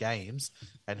 8 games,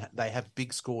 and they have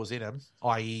big scores in them,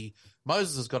 i.e.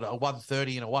 Moses has got a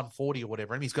 130 and a 140 or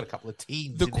whatever, and he's got a couple of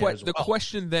teams in there as well. The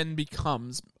question then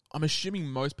becomes, I'm assuming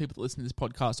most people that listen to this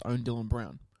podcast own Dylan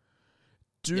Brown.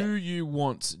 Do you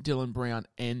want Dylan Brown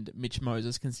and Mitch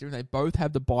Moses, considering they both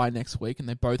have the bye next week and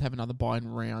they both have another bye in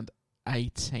round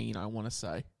 18, I want to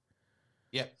say?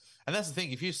 Yeah. And that's the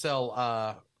thing. If you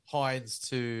sell Hines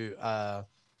to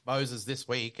Moses this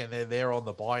week and then they're on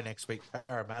the bye next week,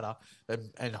 Parramatta,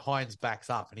 and Hines backs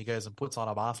up and he goes and puts on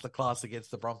a masterclass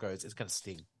against the Broncos, it's going to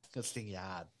sting. It's going to sting you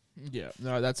hard. Yeah,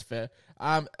 no, that's fair.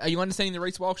 Are you understanding the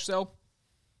Reece Walsh sell?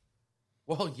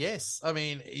 Well, yes. I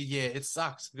mean, yeah, it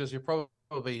sucks because it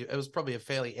was probably a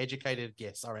fairly educated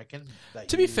guess, I reckon.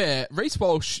 To be fair, Reece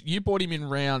Walsh, you bought him in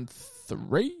round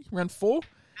 4,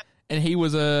 and he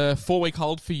was a 4-week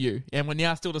hold for you, and we're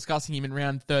now still discussing him in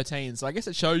round 13. So I guess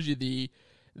it shows you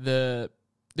the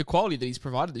quality that he's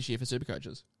provided this year for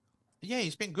Supercoaches. Yeah,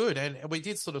 he's been good, and we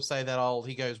did sort of say that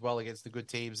he goes well against the good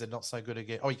teams and not so good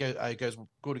against. He goes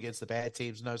good against the bad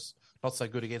teams, not so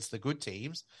good against the good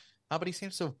teams. But he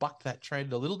seems to have bucked that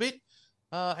trend a little bit,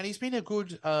 and he's been a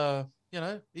good,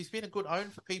 he's been a good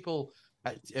own for people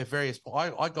at various.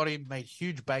 I got him, made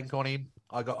huge bank on him.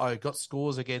 I got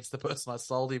scores against the person I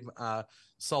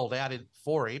sold out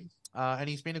for him, and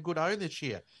he's been a good own this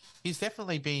year. He's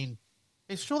definitely been.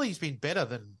 Surely he's been better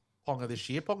than Ponga this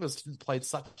year. Ponga's played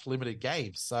such limited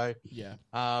games, so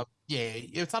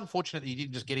it's unfortunate that you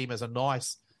didn't just get him as a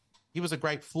nice. He was a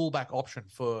great fullback option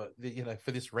for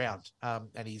this round,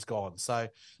 and he's gone. So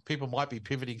people might be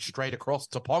pivoting straight across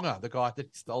to Ponga, the guy that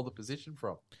he stole the position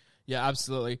from. Yeah,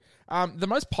 absolutely. The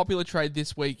most popular trade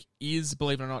this week is,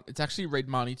 believe it or not, it's actually red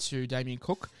money to Damien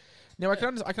Cook. Now, I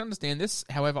can understand this.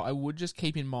 However, I would just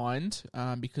keep in mind,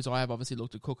 because I have obviously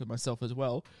looked at Cook myself as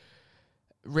well.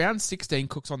 Round 16,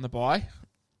 Cook's on the bye.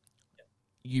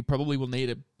 You probably will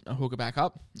need a hooker back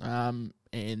up.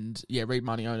 And yeah, red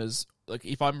money owners, like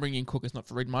if I'm bringing Cook, it's not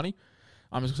for red money.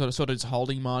 I'm sort of just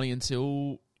holding money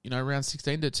until round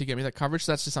 16 to get me that coverage.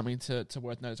 So that's just something to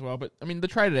worth note as well. But I mean, the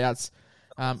traded outs,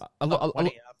 a lot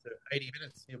after 80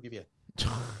 minutes, he'll give you.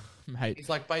 Mate, he's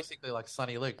like basically like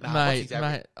Sonny Luke. Mate.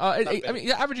 I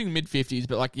mean, averaging mid-50s,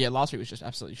 but last week was just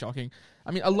absolutely shocking.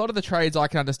 I mean, a lot of the trades I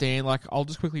can understand. Like, I'll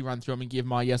just quickly run through them and give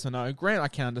my yes or no. Grant, I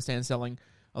can understand selling,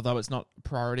 although it's not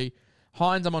priority.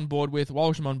 Hines, I'm on board with.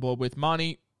 Walsh, I'm on board with.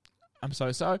 Marnie, I'm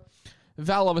so.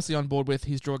 Val, obviously on board with.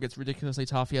 His draw gets ridiculously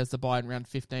tough. He has to buy in round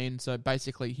 15, so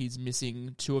basically he's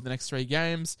missing 2 of the next 3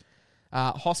 games.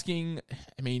 Hosking,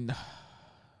 I mean,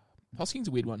 Hosking's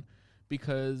a weird one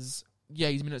because, yeah,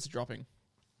 his minutes are dropping.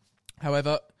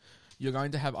 However, you're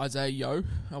going to have Isaiah Yeo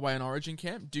away in Origin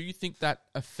camp. Do you think that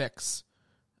affects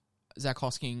Zach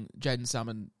Hosking, Jaden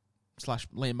Salmon /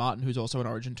 Liam Martin, who's also in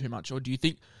Origin, too much? Or do you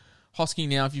think Hosking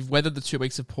now, if you've weathered the 2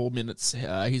 weeks of poor minutes,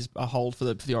 he's a hold for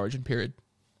the Origin period?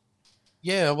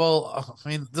 Yeah, well, I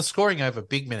mean, the scoring over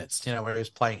big minutes, where he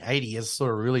was playing 80 has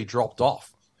sort of really dropped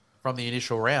off from the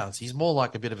initial rounds. He's more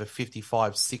like a bit of a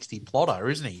 55-60 plotter,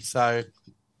 isn't he? So,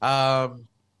 but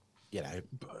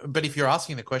if you're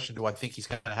asking the question, do I think he's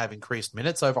going to have increased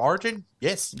minutes over Origin?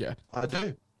 Yes, yeah, I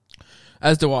do.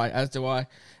 As do I.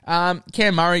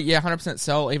 Cam Murray, yeah, 100%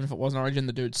 sell, even if it wasn't Origin.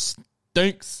 The dude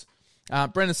stinks.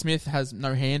 Brendan Smith has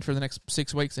no hand for the next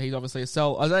 6 weeks, so he's obviously a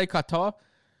sell. Isaiah Katoa,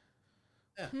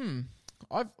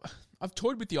 I've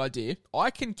toyed with the idea. I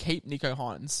can keep Nico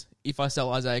Hines if I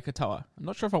sell Isaiah Katoa. I'm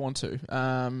not sure if I want to.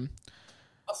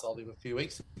 I sold him a few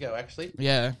weeks ago, actually.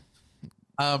 Yeah.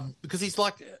 Because he's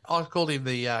like, I called him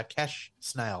the cash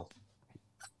snail.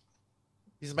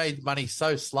 He's made money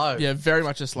so slow. Yeah, very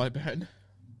much a slow burn.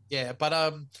 Yeah,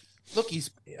 but look,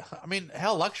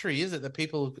 how luxury is it that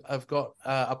people have got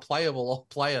a playable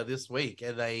player this week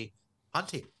and they hunt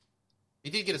him?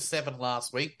 He did get a 7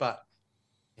 last week, but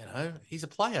he's a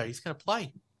player. He's going to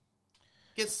play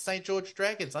against St. George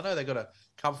Dragons. I know they've got to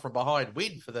come from behind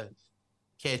win for the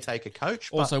caretaker coach.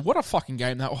 But, also, what a fucking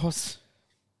game that was.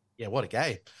 Yeah, what a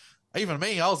game. Even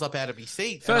me, I was up out of my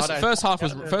seat. First half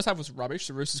was rubbish.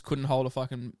 The Roosters couldn't hold a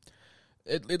fucking...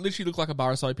 It literally looked like a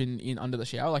bar of soap in under the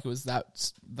shower. Like, it was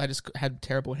that... They just had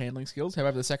terrible handling skills.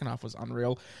 However, the second half was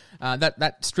unreal.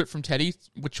 That strip from Teddy,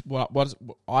 which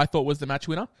I thought was the match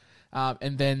winner.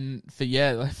 And then for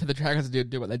the Dragons to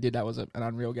do what they did, that was an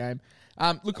unreal game.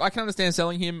 Look, I can understand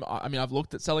selling him. I mean, I've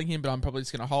looked at selling him, but I'm probably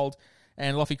just going to hold.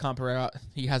 And Lofi Camperera,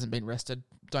 he hasn't been rested.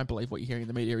 Don't believe what you're hearing in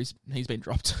the media. He's been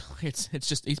dropped. It's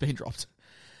just he's been dropped.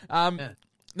 The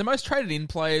most traded in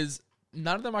players,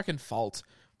 none of them I can fault.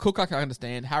 Cook I can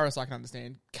understand. Harris I can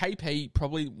understand. KP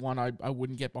probably one I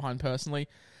wouldn't get behind personally.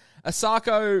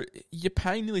 Asako, you're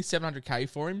paying nearly $700K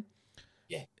for him.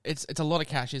 Yeah, it's a lot of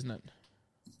cash, isn't it?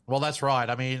 Well, that's right.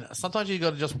 I mean, sometimes you've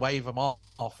got to just wave them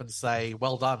off and say,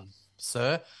 well done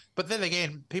sir. But then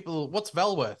again, what's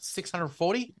Val worth?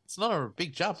 640? It's not a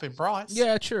big jump in price.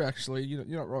 Yeah, true, actually. You're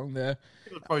not wrong there.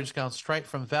 People are probably just going straight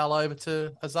from Val over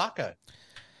to Azarko.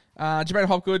 Jermaine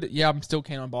Hopgood, yeah, I'm still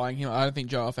keen on buying him. I don't think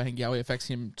Joe Fahengawi affects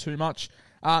him too much.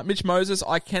 Mitch Moses,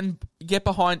 I can get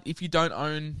behind if you don't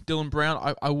own Dylan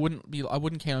Brown. I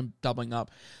wouldn't keen on doubling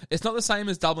up. It's not the same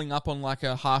as doubling up on like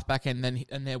a halfback and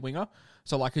their winger.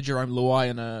 So like a Jerome Luai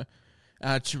and a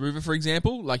Chiruva, for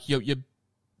example. Like you're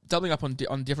doubling up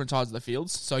on different sides of the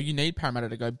fields. So you need Parramatta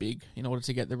to go big in order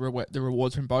to get the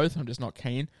rewards from both. I'm just not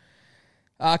keen.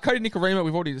 Cody Nikorima,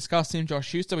 we've already discussed him. Josh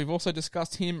Schuster, we've also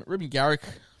discussed him. Ruben Garrick,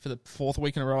 for the fourth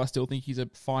week in a row, I still think he's a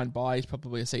fine buy. He's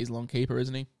probably a season-long keeper,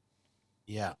 isn't he?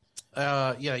 Yeah.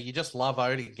 You just love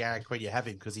owning Garrick when you have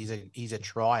him because he's a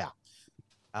trier.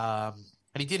 And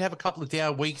he did have a couple of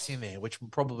down weeks in there, which will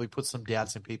probably put some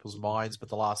doubts in people's minds, but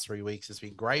the last 3 weeks has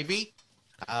been gravy.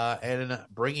 And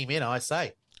bring him in, I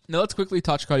say. Now, let's quickly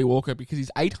touch Cody Walker because he's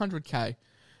 $800K.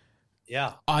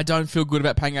 Yeah. I don't feel good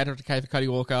about paying $800K for Cody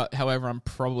Walker. However, I'm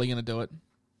probably going to do it.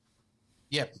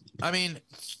 Yeah. I mean,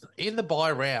 in the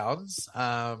buy rounds,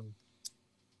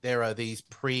 there are these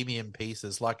premium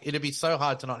pieces. Like, it'd be so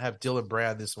hard to not have Dylan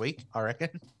Brown this week, I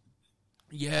reckon.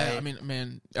 Yeah, I mean,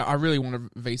 man, I really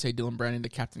want to VC Dylan Brown into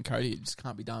Captain Cody. It just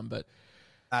can't be done, but...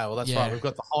 Oh, well, that's right. We've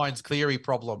got the Hines Cleary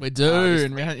problem. We do,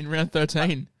 in round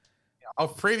 13.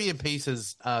 Of premium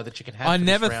pieces that you can have. I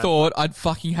never thought I'd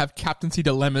fucking have captaincy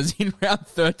dilemmas in round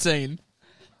 13.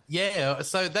 Yeah,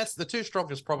 so that's the two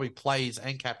strongest probably plays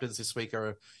and captains this week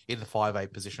are in the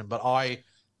 5'8" position. But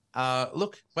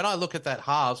when I look at that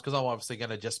halves, because I'm obviously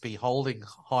going to just be holding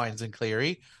Hines and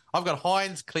Cleary, I've got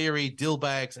Hines, Cleary,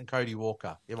 Dillbags, and Cody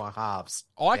Walker in my halves.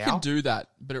 I can do that,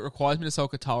 but it requires me to sell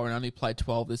Katoa and only play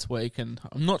 12 this week, and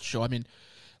I'm not sure. I mean,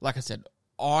 like I said,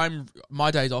 my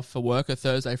days off for work are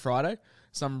Thursday, Friday,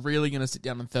 so I'm really going to sit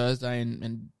down on Thursday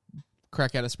and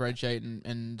crack out a spreadsheet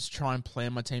and try and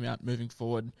plan my team out moving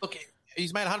forward. Look,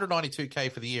 he's made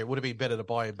 $192K for the year. It would have been better to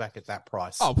buy him back at that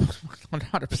price. Oh,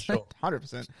 100%. Sure.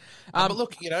 100%. But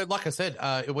look, like I said,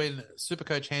 when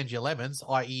Supercoach hands you lemons,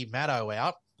 i.e. Maddo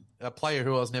out, a player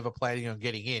who I was never planning on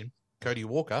getting in, Cody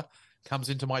Walker, comes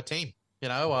into my team,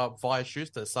 via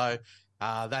Schuster. So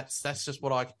that's just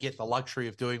what I could get the luxury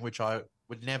of doing, which I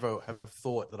would never have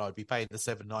thought that I'd be paying the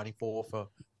 $7.94 for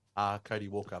Cody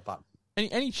Walker. But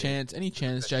any chance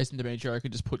Jason Demetrio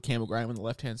could just put Campbell Graham on the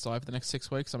left-hand side for the next 6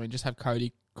 weeks? I mean, just have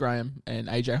Cody, Graham, and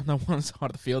AJ on the one side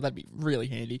of the field. That'd be really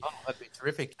handy. Oh, that'd be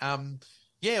terrific.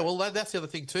 Yeah, well, that's the other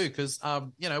thing too, because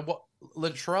what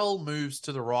Latrell moves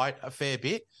to the right a fair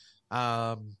bit.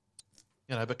 But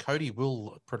Cody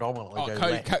will predominantly go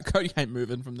left. Cody ain't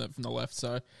moving from the left,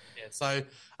 so yeah. So,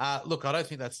 look, I don't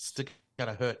think that's going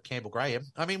to hurt Campbell Graham.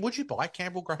 I mean, would you buy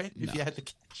Campbell Graham if you had the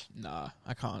cash? Nah,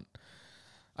 I can't.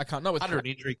 Not with under an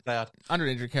injury cloud. Under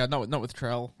an injury cloud, not with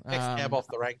Trell. Next cab off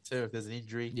the rank too if there's an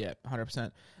injury. Yeah,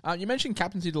 100%. You mentioned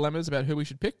captaincy dilemmas about who we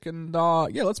should pick, and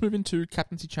let's move into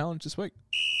captaincy challenge this week.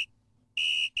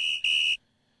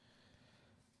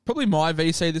 Probably my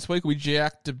VC this week will be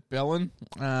Jack DeBellin.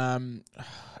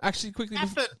 Actually, quickly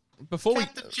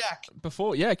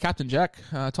Captain Jack,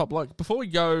 top bloke. Before we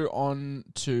go on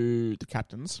to the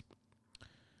captains,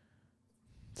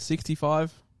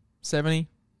 65, 70,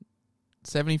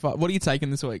 75. What are you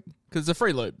taking this week? Because it's a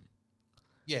free loop.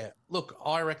 Yeah, look,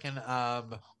 I reckon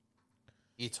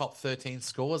your top 13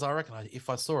 scores, I reckon if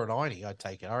I saw a 90, I'd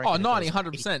take it. I reckon 90,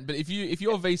 100%. But if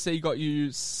your VC got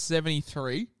you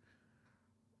 73...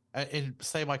 And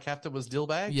say my captain was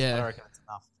Dillbag? Yeah. I reckon that's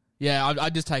enough. Yeah,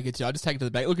 I'd just take it too. I'd just take it to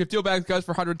the bank. Look, if Dillbag goes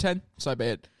for 110, so be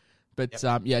it. But,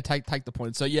 take the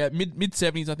points. So, yeah,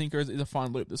 mid-70s, I think, is a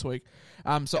fine loop this week.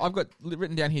 So I've got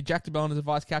written down here, Jack DeBellin as a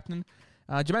vice-captain.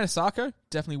 Jermaine Asako,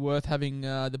 definitely worth having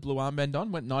the blue armband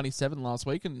on. Went 97 last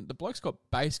week, and the bloke's got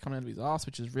base coming out of his ass,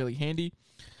 which is really handy.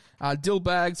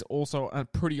 Dillbags, also a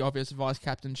pretty obvious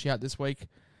vice-captain shout this week.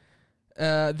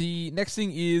 The next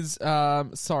thing is,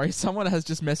 someone has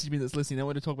just messaged me that's listening. I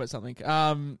want to talk about something.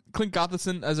 Clint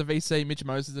Gutherson as a VC, Mitch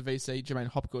Moses as a VC, Jermaine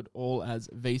Hopgood all as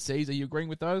VCs. Are you agreeing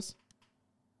with those?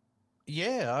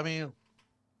 Yeah, I mean,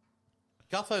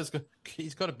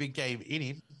 he's got a big game in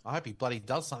him. I hope he bloody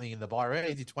does something in the buy round.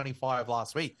 He did 25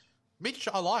 last week. Mitch,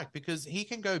 I like because he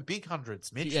can go big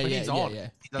hundreds. Mitch, when he's on, he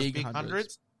does big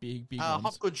hundreds. Big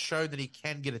Hopgood showed that he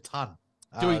can get a ton.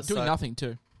 Doing nothing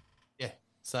too. Yeah,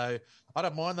 so I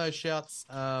don't mind those shouts.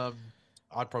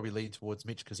 I'd probably lean towards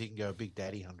Mitch because he can go a big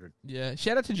daddy 100. Yeah,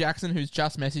 shout out to Jackson who's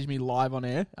just messaged me live on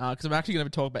air because I'm actually going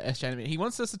to talk about SJ in a minute. He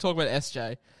wants us to talk about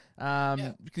SJ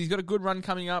because he's got a good run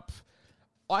coming up.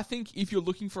 I think if you're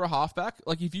looking for a halfback,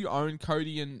 like if you own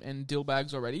Cody and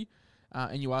Dillbags already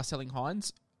and you are selling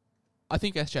Hines, I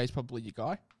think SJ is probably your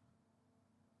guy.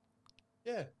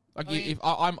 Yeah. Like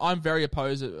I'm very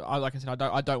opposed. Like I said,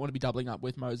 I don't want to be doubling up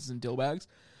with Moses and Dillbags.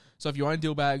 So if you own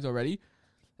Dillbags already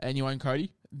and you own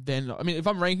Cody, then I mean, if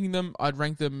I'm ranking them, I'd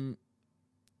rank them.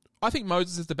 I think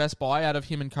Moses is the best buy out of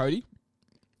him and Cody.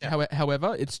 Yeah.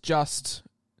 However, it's just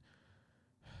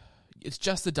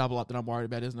the double up that I'm worried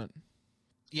about, isn't it?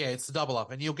 Yeah, it's the double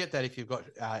up, and you'll get that if you've got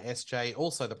SJ.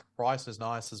 Also, the price is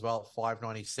nice as well,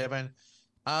 $5.97.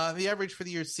 The average for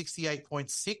the year is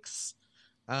 68.6.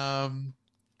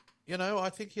 I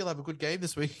think he'll have a good game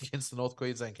this week against the North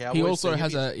Queensland Cowboys.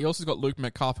 He also got Luke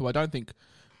Metcalf, who I don't think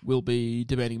will be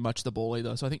demanding much of the ball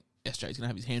either. So I think SJ's going to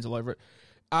have his hands all over it.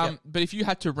 But if you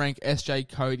had to rank SJ,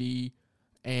 Cody,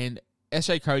 and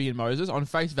Moses on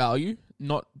face value,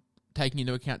 not taking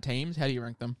into account teams, how do you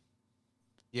rank them?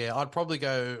 Yeah, I'd probably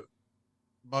go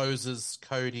Moses,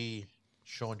 Cody,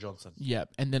 Sean Johnson. Yeah,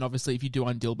 and then obviously if you do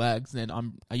own Dillbags, then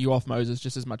are you off Moses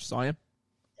just as much as I am?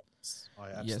 Yes, I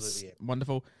absolutely am.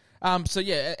 Wonderful. So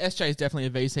SJ is definitely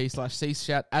a VC/C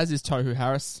shout, as is Tohu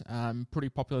Harris. Pretty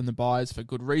popular in the buys for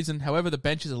good reason. However, the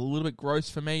bench is a little bit gross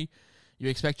for me. You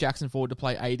expect Jackson Ford to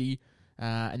play 80,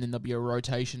 and then there'll be a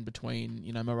rotation between,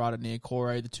 Murata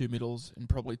Niokore, the two middles, and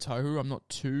probably Tohu. I'm not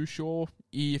too sure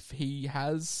if he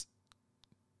has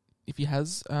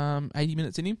 80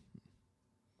 minutes in him.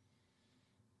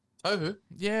 Tohu?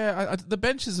 Yeah, the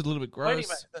bench is a little bit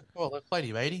gross. They've played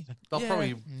him 80. They'll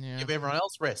probably give everyone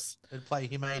else rest and play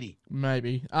him 80.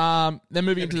 Maybe. Then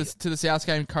moving into the South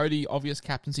game, Cody, obvious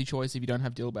captaincy choice if you don't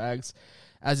have Dillbags.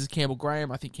 As is Campbell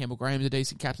Graham. I think Campbell Graham is a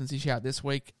decent captaincy shout this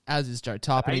week. As is Joe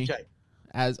Tarpany.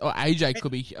 AJ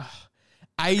could be.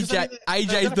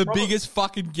 AJ's the biggest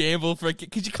fucking gamble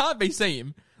because you can't VC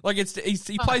him. Like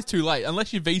he plays too late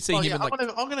unless you VC him.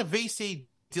 I'm going to VC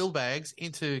Dillbags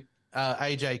into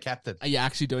AJ captain. Are you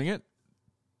actually doing it?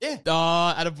 Yeah.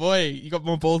 Oh, attaboy. You got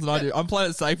more balls than I do. I'm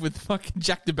playing it safe with fucking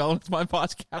Jack DeBell as my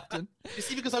vice captain. You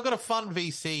see, because I've got a fun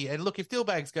VC, and look, if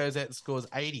Dillbags goes out and scores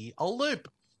 80, I'll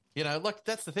loop.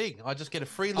 That's the thing. I just get a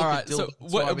free look at Dillbags.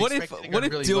 So what if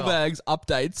Dillbags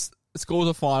updates, scores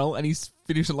a final, and he's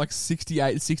finished at like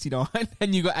 68, 69,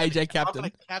 and you got AJ captain? I'm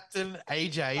going to captain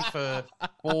AJ for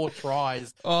 4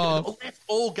 tries. Oh,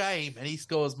 all game, and he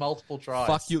scores multiple tries.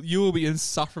 Fuck, you will be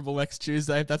insufferable next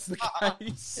Tuesday if that's the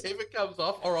case. If it comes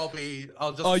off, or I'll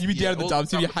just... Oh, you'll be down in the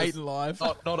dumps if you're hating live.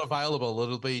 Not available.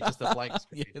 It'll be just a blank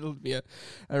screen. Yeah, it'll be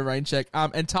a rain check.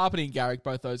 And Tarpany and Garrick,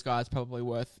 both those guys, probably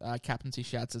worth captaincy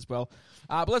shouts as well.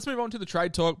 But let's move on to the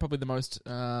trade talk, probably the most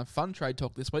fun trade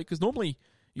talk this week, because normally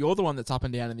you're the one that's up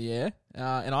and down in the air,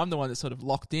 and I'm the one that's sort of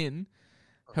locked in.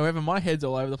 However, my head's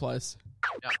all over the place.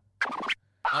 Yeah.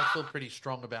 I feel pretty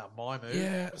strong about my move.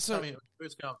 Yeah, so... Tell me,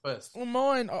 who's going first? Well,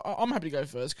 mine, I'm happy to go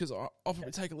first, because I'll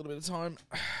probably take a little bit of time.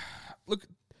 Look,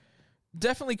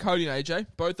 definitely Cody and AJ.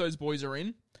 Both those boys are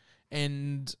in.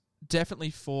 And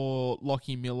definitely for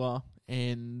Lockie Miller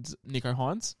and Nico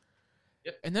Hines.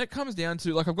 Yep. And then it comes down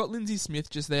to, I've got Lindsay Smith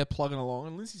just there plugging along,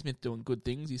 and Lindsay Smith doing good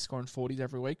things. He's scoring 40s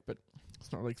every week, but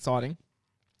it's not really exciting.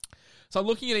 So I'm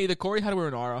looking at either Corey Hadawira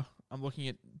and Ira. I'm looking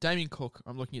at Damien Cook.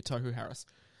 I'm looking at Tohu Harris.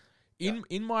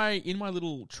 In my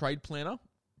little trade planner,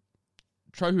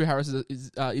 Tohu Harris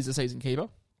is a season keeper.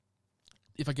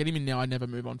 If I get him in now, I never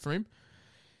move on from him.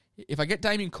 If I get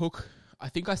Damien Cook, I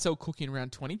think I sell Cook in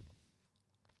round 20.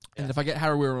 And if I get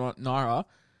Hadawira or Naira,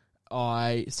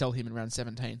 I sell him in round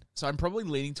 17. So I'm probably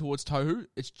leaning towards Tohu.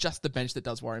 It's just the bench that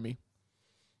does worry me.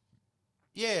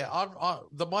 Yeah,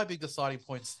 my big deciding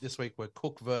points this week were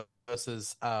Cook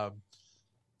versus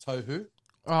Tohu.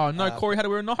 Oh, no, Corey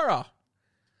Hadawira and Naira.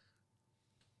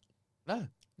 No.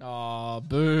 Oh,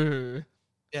 boo.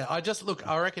 Yeah,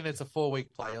 I reckon it's a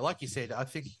 4-week player. Like you said, I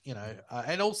think,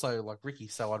 and also,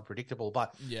 Ricky's so unpredictable,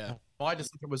 but my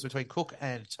decision was between Cook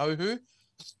and Tohu.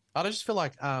 I just feel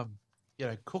like,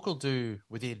 Cook will do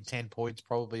within 10 points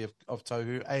probably of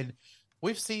Tohu, and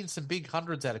we've seen some big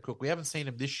hundreds out of Cook. We haven't seen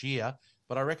him this year,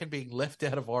 but I reckon being left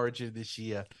out of Origin this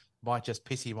year might just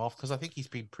piss him off, because I think he's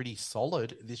been pretty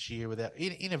solid this year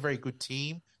in a very good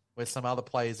team where some other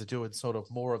players are doing sort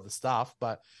of more of the stuff.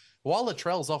 But while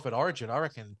Latrell's off at Origin, I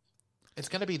reckon it's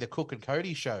going to be the Cook and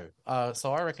Cody show.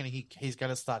 So I reckon he's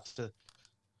going to start to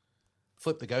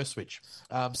flip the go switch.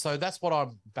 So that's what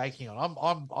I'm banking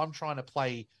on. I'm trying to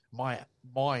play my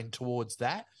mind towards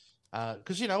that,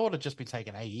 because I would have just been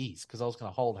taking AEs because I was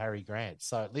going to hold Harry Grant.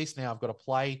 So at least now I've got to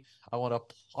play. I want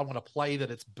to play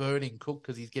that it's burning Cook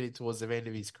because he's getting towards the end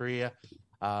of his career.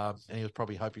 And he was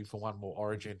probably hoping for one more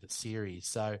Origin series.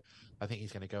 So I think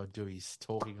he's going to go and do his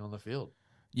talking on the field.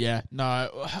 Yeah,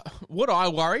 no. What I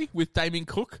worry with Damien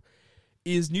Cook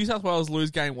is New South Wales lose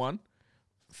game 1.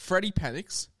 Freddie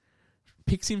panics.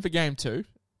 picks him for game 2.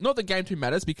 Not that game 2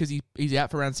 matters because he's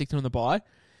out for round 16 on the bye.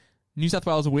 New South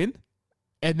Wales will win.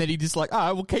 And then he just like,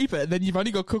 we'll keep it. And then you've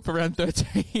only got Cook for round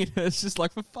 13. It's just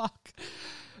like, for fuck.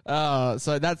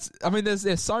 So that's, I mean,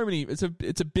 there's so many, it's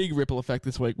a big ripple effect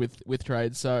this week with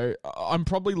trades. So I'm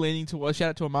probably leaning towards, shout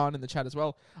out to Aman in the chat as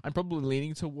well. I'm probably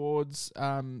leaning towards,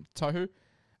 Tohu.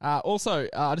 Also,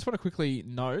 I just want to quickly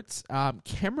note,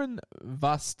 Cameron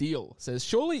Vasteel says,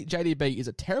 surely JDB is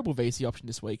a terrible VC option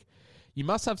this week. You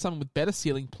must have someone with better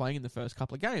ceiling playing in the first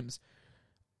couple of games.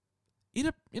 In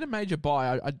a major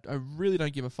buy, I really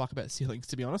don't give a fuck about ceilings,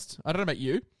 to be honest. I don't know about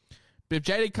you, but if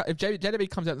JDB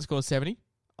comes out and scores 70,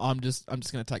 I'm just going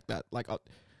to take that. Like,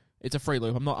 it's a free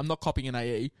loop. I'm not copying an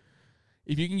AE.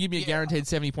 If you can give me a guaranteed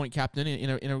 70-point captain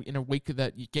in a week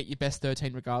that you get your best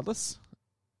 13 regardless.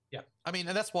 Yeah, I mean,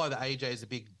 and that's why the AJ is a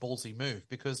big ballsy move,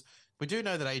 because we do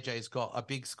know that AJ's got a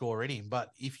big score in him.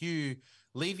 But if you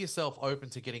leave yourself open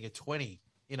to getting a 20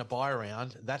 in a buy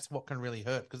round, that's what can really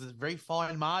hurt, because there's very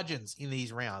fine margins in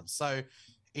these rounds. So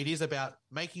it is about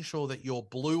making sure that your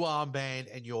blue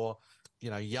armband and your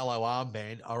yellow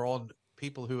armband are on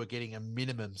people who are getting a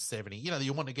minimum 70.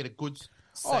 You want to get a good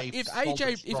safe. If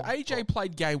AJ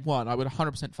played game 1, I would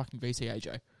 100% fucking VC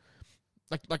AJ.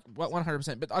 Like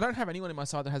 100%. But I don't have anyone in my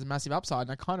side that has a massive upside,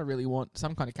 and I kind of really want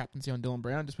some kind of captaincy on Dylan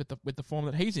Brown just with the form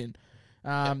that he's in.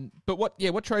 But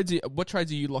what trades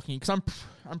are you locking in? Because I'm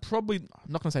not going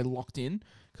to say locked in,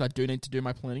 because I do need to do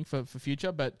my planning for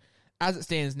future. But as it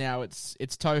stands now, it's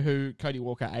Tohu, Cody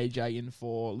Walker, AJ in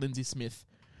for Lindsay Smith,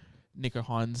 Nico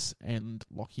Hines, and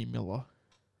Lockie Miller.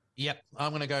 Yep,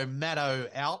 I'm going to go Maddo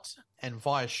out, and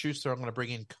via Schuster, I'm going to bring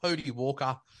in Cody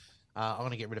Walker. I'm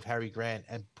going to get rid of Harry Grant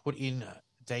and put in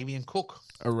Damien Cook.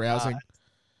 Arousing.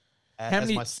 How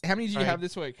many do you have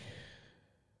this week?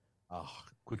 Oh,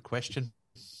 good question.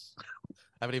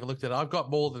 I haven't even looked at it. I've got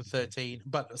more than 13,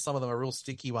 but some of them are real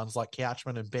sticky ones like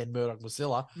Couchman and Ben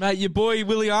Murdoch-Masilla. Mate, your boy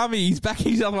Willie Army, he's back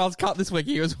in New South Wales Cup this week.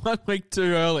 He was 1 week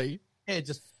too early. Yeah,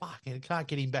 just fucking can't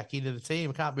get him back into the team.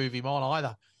 I can't move him on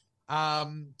either.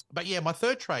 But yeah, my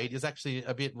third trade is actually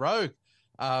a bit rogue.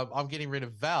 I'm getting rid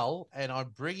of Val, and I'm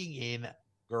bringing in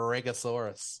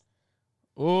Gregosaurus.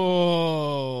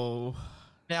 Oh.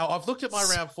 Now, I've looked at my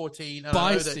round 14, and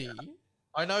Spicy.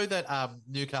 I know that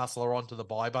Newcastle are on to the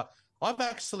bye, but I've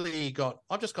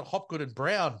just got Hopgood and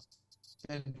Brown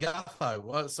and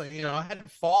Gutho. So, I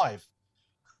had 5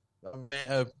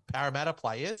 Parramatta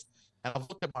players, and I've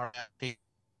looked at my round 10.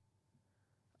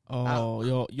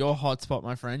 Oh, your hot spot,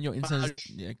 my friend. Your incense.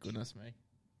 Yeah, goodness me.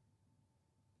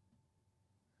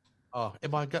 Oh,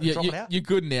 am I dropping out? You're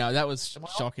good now. That was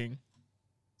shocking.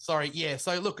 Sorry, yeah.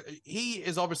 So, look, he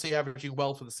is obviously averaging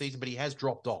well for the season, but he has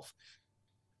dropped off.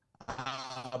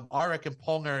 I reckon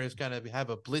Ponga is going to have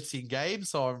a blitzing game,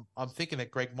 so I'm thinking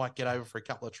that Greg might get over for a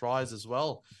couple of tries as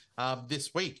well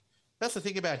this week. That's the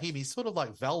thing about him. He's sort of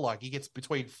like Val-like. He gets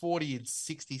between 40 and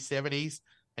 60, 70s,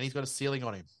 and he's got a ceiling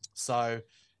on him. So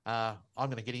I'm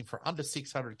going to get him for under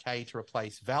 600K to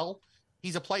replace Val.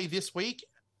 He's a play this week.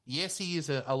 Yes, he is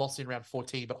a loss in round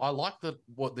 14, but I like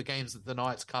the games that the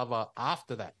Knights cover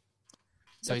after that.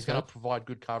 So he's going to provide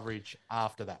good coverage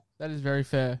after that. That is very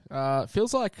fair.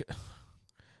 Feels like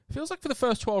for the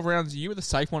first 12 rounds, you were the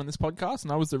safe one in this podcast,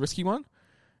 and I was the risky one.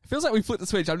 It feels like we flipped the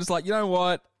switch. I'm just like, you know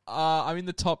what? I'm in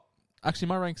the top. Actually,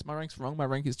 my rank's wrong. My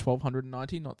rank is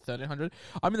 1,290, not 1,300.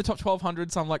 I'm in the top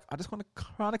 1,200, so I'm like, I just want to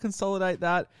kind of consolidate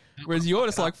that. Whereas you're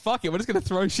just like, fuck it, we're just going to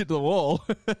throw shit to the wall.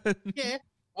 Yeah.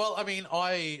 Well, I mean,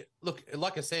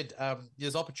 like I said,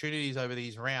 there's opportunities over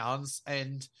these rounds,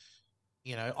 and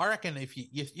I reckon if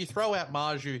you throw out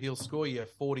Marju, he'll score you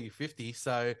 40, 50.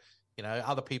 So,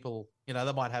 other people, they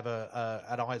might have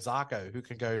an Isako who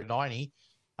can go 90,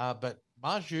 but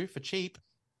Marju for cheap,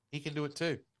 he can do it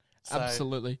too. So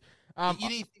absolutely. You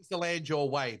need things to land your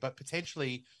way, but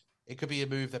potentially it could be a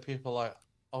move that people are like,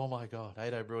 oh my God,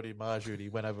 Ado brought in Marju and he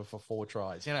went over for 4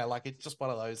 tries. It's just one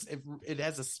of those. It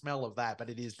has a smell of that, but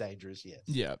it is dangerous, yes.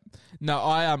 Yeah. No,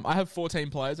 I have 14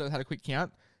 players. I had a quick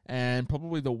count, and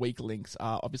probably the weak links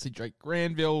are obviously Drake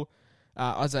Granville,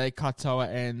 Isaiah Katoa,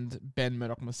 and Ben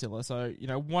Murdoch-Masilla. So,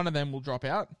 one of them will drop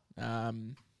out.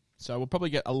 So we'll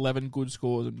probably get 11 good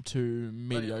scores and 2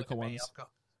 mediocre ones.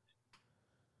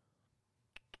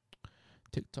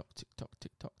 Tick-tock, tick-tock,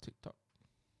 tick-tock, tick-tock.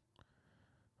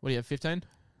 What do you have, 15?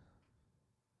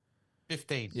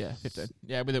 15. Yeah, 15.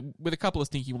 Yeah, with a couple of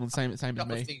stinky ones, same as me. A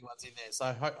couple of stinky ones in there.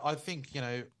 So I think,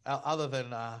 other than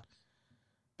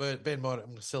Ben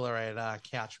Murdoch-Masilla and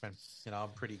Couchman,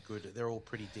 I'm pretty good. They're all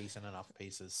pretty decent enough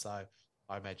pieces. So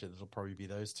I imagine it'll probably be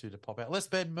those two to pop out. Unless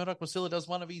Ben Murdoch-Masila does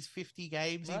one of his 50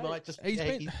 games, he might just...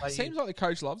 Seems like the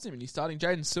coach loves him, and he's starting.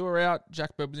 Jaden Sewer out.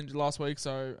 Jack Bird was injured last week,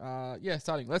 so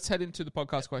starting. Let's head into the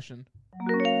podcast question.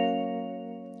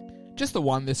 Just the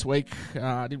one this week.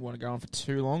 I didn't want to go on for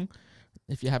too long.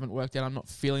 If you haven't worked out, I'm not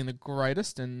feeling the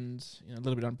greatest and a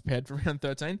little bit unprepared for round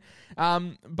 13.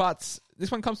 But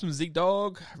this one comes from Zig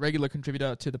Dog, regular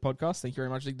contributor to the podcast. Thank you very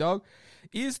much, Zig Dog.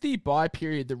 Is the bye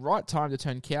period the right time to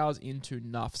turn cows into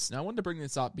nuffs? Now, I wanted to bring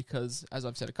this up because, as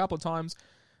I've said a couple of times,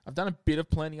 I've done a bit of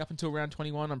planning up until round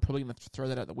 21. I'm probably going to throw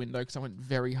that out the window because I went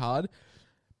very hard.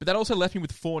 But that also left me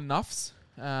with 4 nuffs.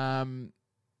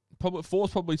 4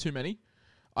 is probably too many.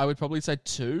 I would probably say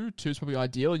 2. 2 is probably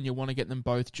ideal, and you want to get them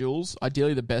both duels.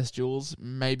 Ideally, the best duels,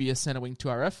 maybe a centre wing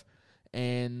 2RF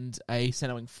and a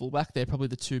centre wing fullback. They're probably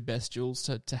the 2 best duels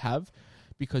to have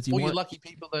because you you're lucky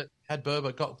people that had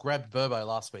Burbo, grabbed Burbo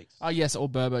last week. Oh, yes, or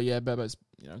Burbo. Yeah, Burbo's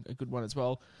a good one as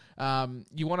well.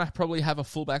 You want to probably have a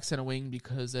fullback centre wing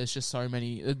because there's just so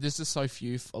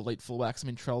few elite fullbacks. I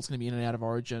mean, Trell's going to be in and out of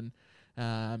Origin.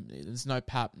 There's no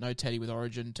Pap, no Teddy with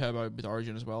Origin, Turbo with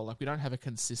Origin as well. Like, we don't have a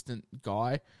consistent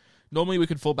guy. Normally, we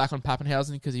could fall back on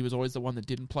Pappenhausen because he was always the one that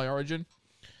didn't play Origin.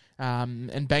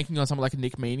 And banking on someone like a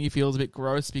Nick Meaney feels a bit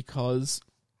gross because,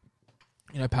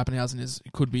 Pappenhausen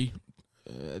could be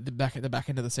at the back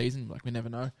end of the season. Like, we never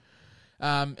know.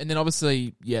 And then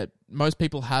obviously, most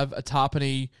people have a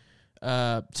Tarpany,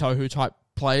 Tohu type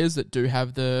players that do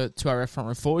have the 2RF front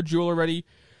row forward duel already.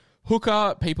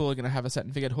 Hooker, people are going to have a set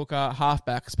and figured hooker.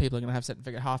 Halfbacks, people are going to have set and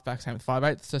figured halfbacks, same with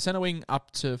 5'8". So centre wing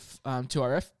up to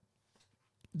 2RF.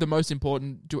 The most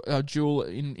important duel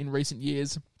in recent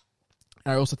years.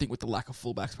 I also think with the lack of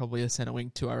fullbacks, probably a centre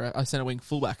wing 2RF, a centre wing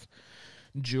fullback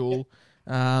duel.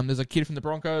 There's a kid from the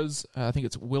Broncos. I think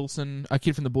it's Wilson. A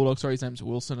kid from the Bulldogs. Sorry, his name's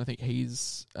Wilson. I think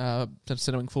he's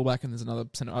centre wing fullback. And there's another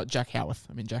Jack Howarth.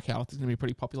 I mean, Jack Howarth is going to be a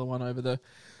pretty popular one over the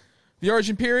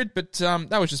Origin period, but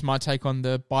that was just my take on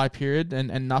the bye period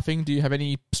and nothing. Do you have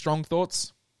any strong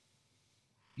thoughts?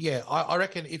 Yeah, I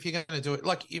reckon if you're going to do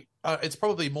it, it's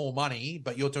probably more money,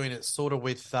 but you're doing it sort of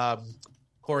with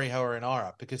Corey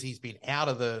Harawira because he's been out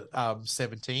of the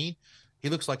 17. He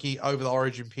looks like over the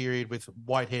Origin period with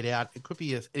Whitehead out, it could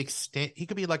be he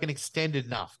could be like an extended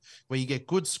enough where you get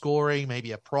good scoring,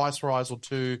 maybe a price rise or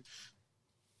 2.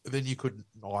 Then you could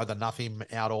either nuff him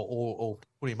out or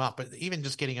put him up. But even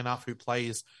just getting enough who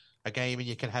plays a game and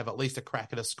you can have at least a crack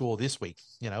at a score this week,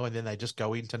 and then they just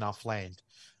go into nuff land.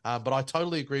 But I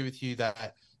totally agree with you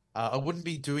that I wouldn't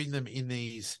be doing them in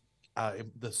these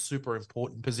the super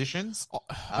important positions.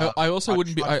 I also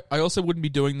wouldn't be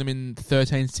doing them in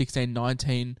 13, 16,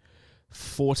 19,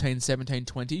 14, 17,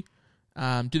 20.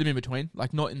 Do them in between,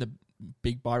 like not in the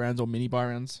big buy rounds or mini buy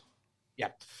rounds. Yeah.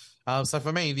 So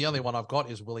for me, the only one I've got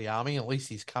is Willie Army. At least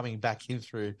he's coming back in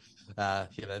through,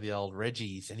 the old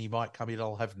Reggies, and he might come in.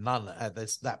 I'll have none at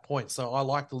that point. So I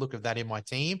like the look of that in my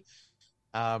team.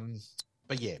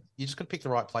 But yeah, you just got to pick the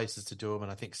right places to do them,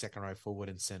 and I think second row forward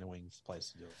and centre wing's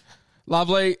place to do it.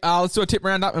 Lovely. Let's do a tip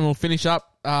round up and we'll finish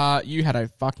up. You had a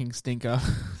fucking stinker.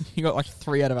 You got like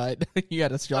 3 out of 8. You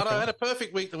had a shocker. I had a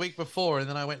perfect week the week before, and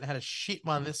then I went and had a shit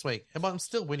one this week. And I'm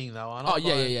still winning though.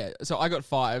 Yeah. So I got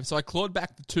 5. So I clawed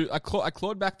back the 2. I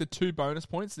clawed back the 2 bonus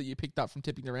points that you picked up from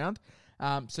tipping around.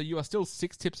 So you are still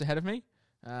 6 tips ahead of me.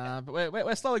 But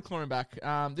we're slowly clawing back.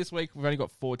 This week we've only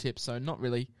got 4 tips, so not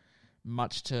really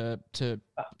much to do.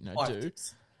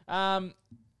 Tips.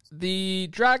 The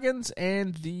Dragons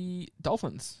and the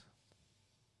Dolphins.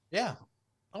 Yeah.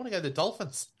 I want to go the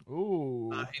Dolphins. Ooh.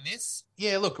 In this?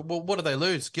 Yeah, look, well, what do they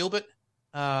lose? Gilbert?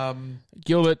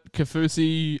 Gilbert,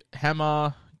 Kafusi,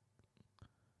 Hammer.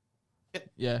 Yep.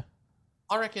 Yeah.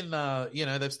 I reckon,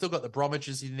 they've still got the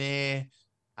Bromwiches in there.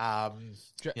 I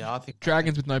think...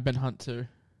 Dragons with no Ben Hunt too.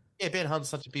 Yeah, Ben Hunt's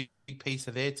such a big piece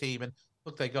of their team. And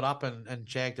look, they got up and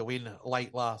jagged a win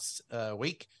late last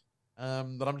week.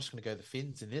 But I'm just going to go the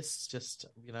Finns in this, just,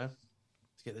 to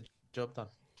get the job done.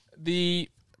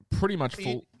 Pretty much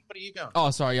full... What are you going?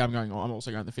 Oh, sorry, I'm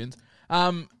also going the Finns.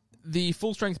 The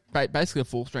full strength, basically a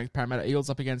full strength Parramatta Eels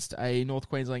up against a North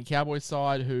Queensland Cowboys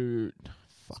side who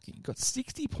fucking got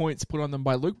 60 points put on them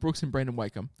by Luke Brooks and Brandon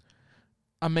Wakeham.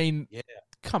 I mean, yeah.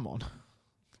 Come on.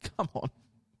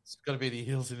 It's got to be the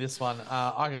Eels in this one.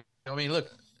 I mean, look,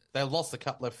 they lost a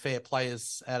couple of fair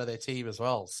players out of their team as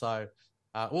well. So,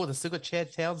 they've still got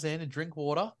Chad Townsend and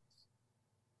Drinkwater.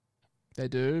 They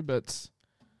do, but...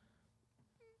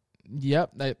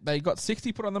 Yep, they got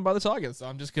 60 put on them by the Tigers, so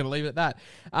I'm just going to leave it at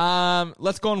that.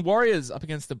 Let's go on Warriors up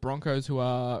against the Broncos, who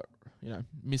are,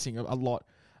 missing a lot.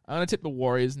 I'm going to tip the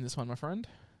Warriors in this one, my friend.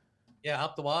 Yeah,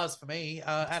 up the wires for me.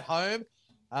 At home,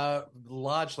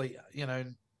 largely,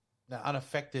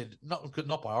 unaffected,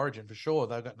 not by Origin for sure.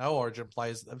 They've got no Origin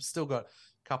players. They've still got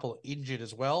a couple injured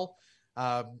as well.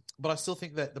 But I still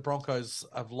think that the Broncos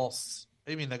have lost.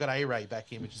 I mean, they've got A-Ray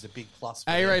back in, which is a big plus.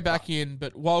 A-Ray back in,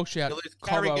 but Walsh out,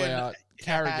 Cobbo out,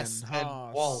 Carrigan,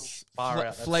 and Walsh far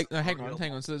out.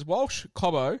 Hang on. So there's Walsh,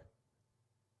 Cobbo,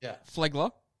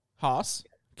 Flegler, Haas,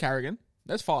 Carrigan.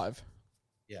 That's 5.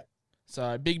 Yeah.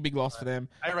 So big loss for them.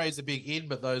 A-Ray's a big in,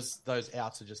 but those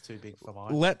outs are just too big for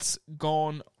mine. Let's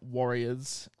gone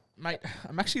Warriors. Mate,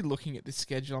 I'm actually looking at this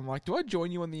schedule. I'm like, do I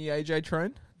join you on the AJ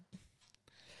train?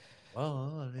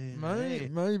 Well, I mean,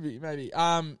 maybe.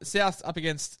 South's up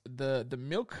against the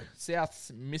Milk.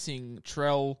 South's missing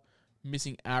Trell,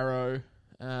 missing Arrow.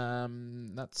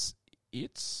 That's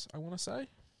it, I want to say.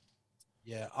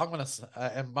 Yeah, I'm going to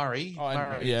and Murray.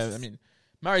 I mean,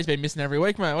 Murray's been missing every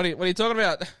week, mate. What are you talking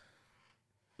about?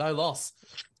 No loss.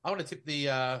 I want to tip the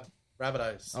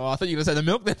Rabbitohs. Oh, I thought you were going to say the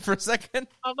Milk then for a second.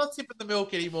 I'm not tipping the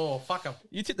Milk anymore. Fuck them.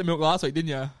 You tipped the Milk last week, didn't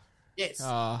you? Yes.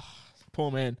 Poor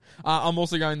man. I'm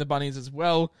also going the Bunnies as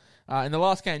well. In the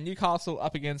last game, Newcastle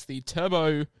up against the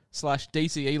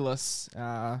Turbo/DCE-less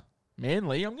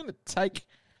Manly. I'm going to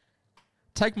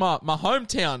take my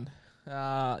hometown,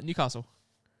 Newcastle.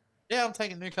 Yeah, I'm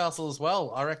taking Newcastle as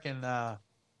well. I reckon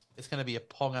it's going to be a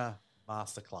Ponga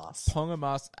masterclass.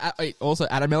 Also,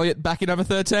 Adam Elliott back in number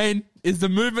 13. Is the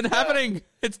movement happening?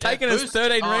 It's taken us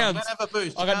 13 rounds. Have a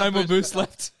boost. I got no more boosts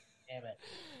left. Damn it.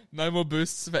 No more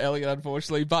boosts for Elliott,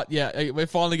 unfortunately. But yeah, we're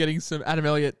finally getting some Adam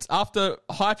Elliott. After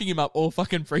hyping him up all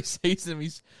fucking preseason,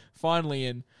 he's finally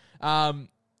in.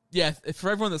 Yeah, for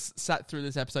everyone that's sat through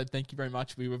this episode, thank you very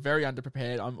much. We were very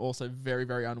underprepared. I'm also very,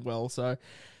 very unwell. So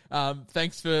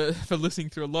thanks for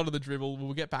listening through a lot of the dribble.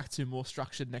 We'll get back to more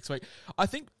structured next week. I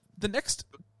think the next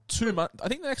 2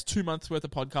 months worth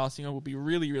of podcasting will be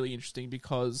really, really interesting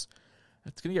because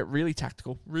it's going to get really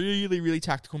tactical, really, really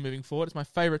tactical moving forward. It's my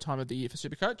favourite time of the year for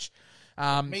SuperCoach.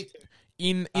 Me too.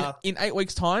 In 8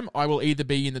 weeks' time, I will either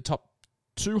be in the top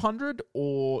 200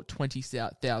 or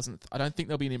 20,000th. I don't think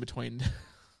there'll be an in-between.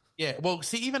 Yeah, well,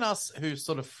 see, even us who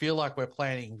sort of feel like we're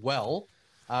planning well,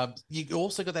 you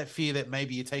also got that fear that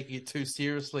maybe you're taking it too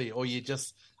seriously or you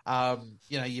just...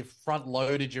 you've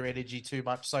front-loaded your energy too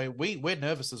much, so we're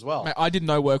nervous as well. Mate, I did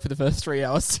no work for the first 3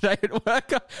 hours today at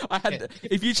work.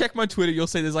 If you check my Twitter, you'll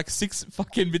see there's like 6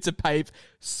 fucking bits of paper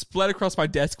split across my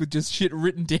desk with just shit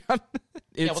written down.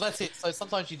 Yeah, well, that's it. So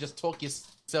sometimes you just talk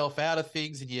yourself out of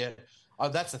things,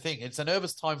 and that's the thing. It's a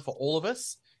nervous time for all of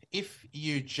us. If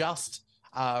you just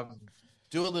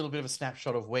do a little bit of a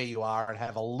snapshot of where you are and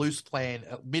have a loose plan,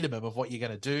 a minimum of what you're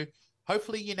going to do,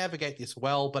 hopefully you navigate this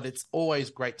well, but it's always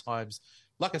great times.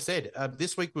 Like I said,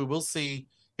 this week we will see,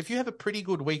 if you have a pretty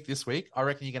good week this week, I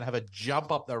reckon you're going to have a jump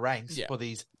up the ranks for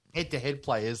these head-to-head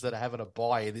players that are having a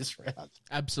bye in this round.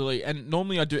 Absolutely. And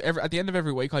normally I do, at the end of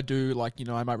every week, I do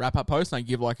I might wrap up post and I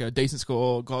give like a decent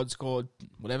score, God scored,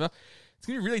 whatever. It's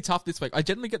going to be really tough this week. I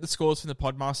generally get the scores from the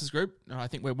Podmasters group. I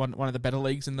think we're one of the better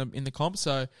leagues in the comp.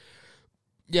 So,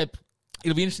 yeah,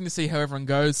 it'll be interesting to see how everyone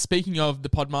goes. Speaking of the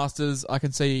Podmasters, I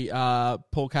can see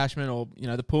Paul Cashman or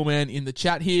the Pool Man in the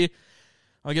chat here.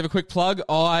 I'll give a quick plug.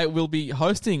 I will be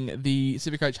hosting the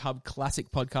SuperCoach Hub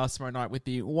Classic podcast tomorrow night with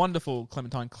the wonderful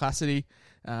Clementine Classity.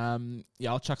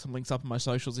 I'll chuck some links up on my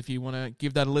socials if you want to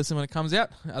give that a listen when it comes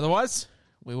out. Otherwise,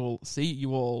 we will see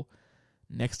you all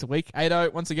next week. Ado,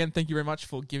 once again, thank you very much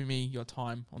for giving me your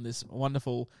time on this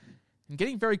wonderful and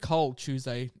getting very cold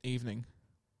Tuesday evening.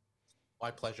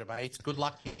 My pleasure, mate. Good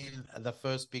luck in the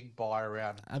first big buy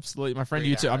round. Absolutely, my friend.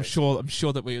 You too. I'm sure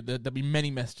that there'll be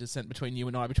many messages sent between you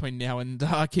and I between now and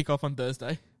kick off on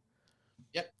Thursday.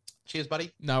 Yep. Cheers,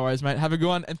 buddy. No worries, mate. Have a good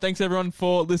one, and thanks everyone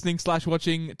for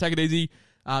listening/watching. Take it easy.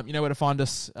 You know where to find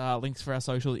us. Links for our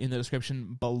social in the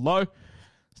description below.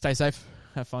 Stay safe,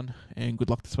 have fun, and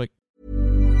good luck this week.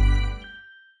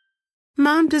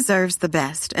 Mom deserves the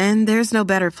best, and there's no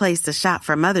better place to shop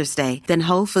for Mother's Day than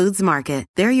Whole Foods Market.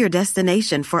 They're your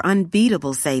destination for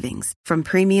unbeatable savings, from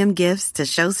premium gifts to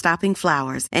show-stopping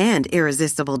flowers and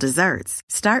irresistible desserts.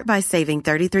 Start by saving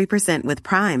 33% with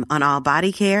Prime on all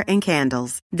body care and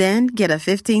candles. Then get a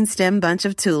 15-stem bunch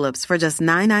of tulips for just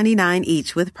 $9.99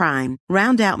 each with Prime.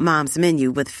 Round out Mom's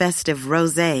menu with festive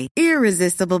rosé,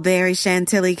 irresistible berry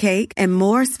chantilly cake, and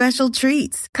more special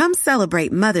treats. Come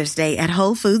celebrate Mother's Day at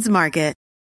Whole Foods Market.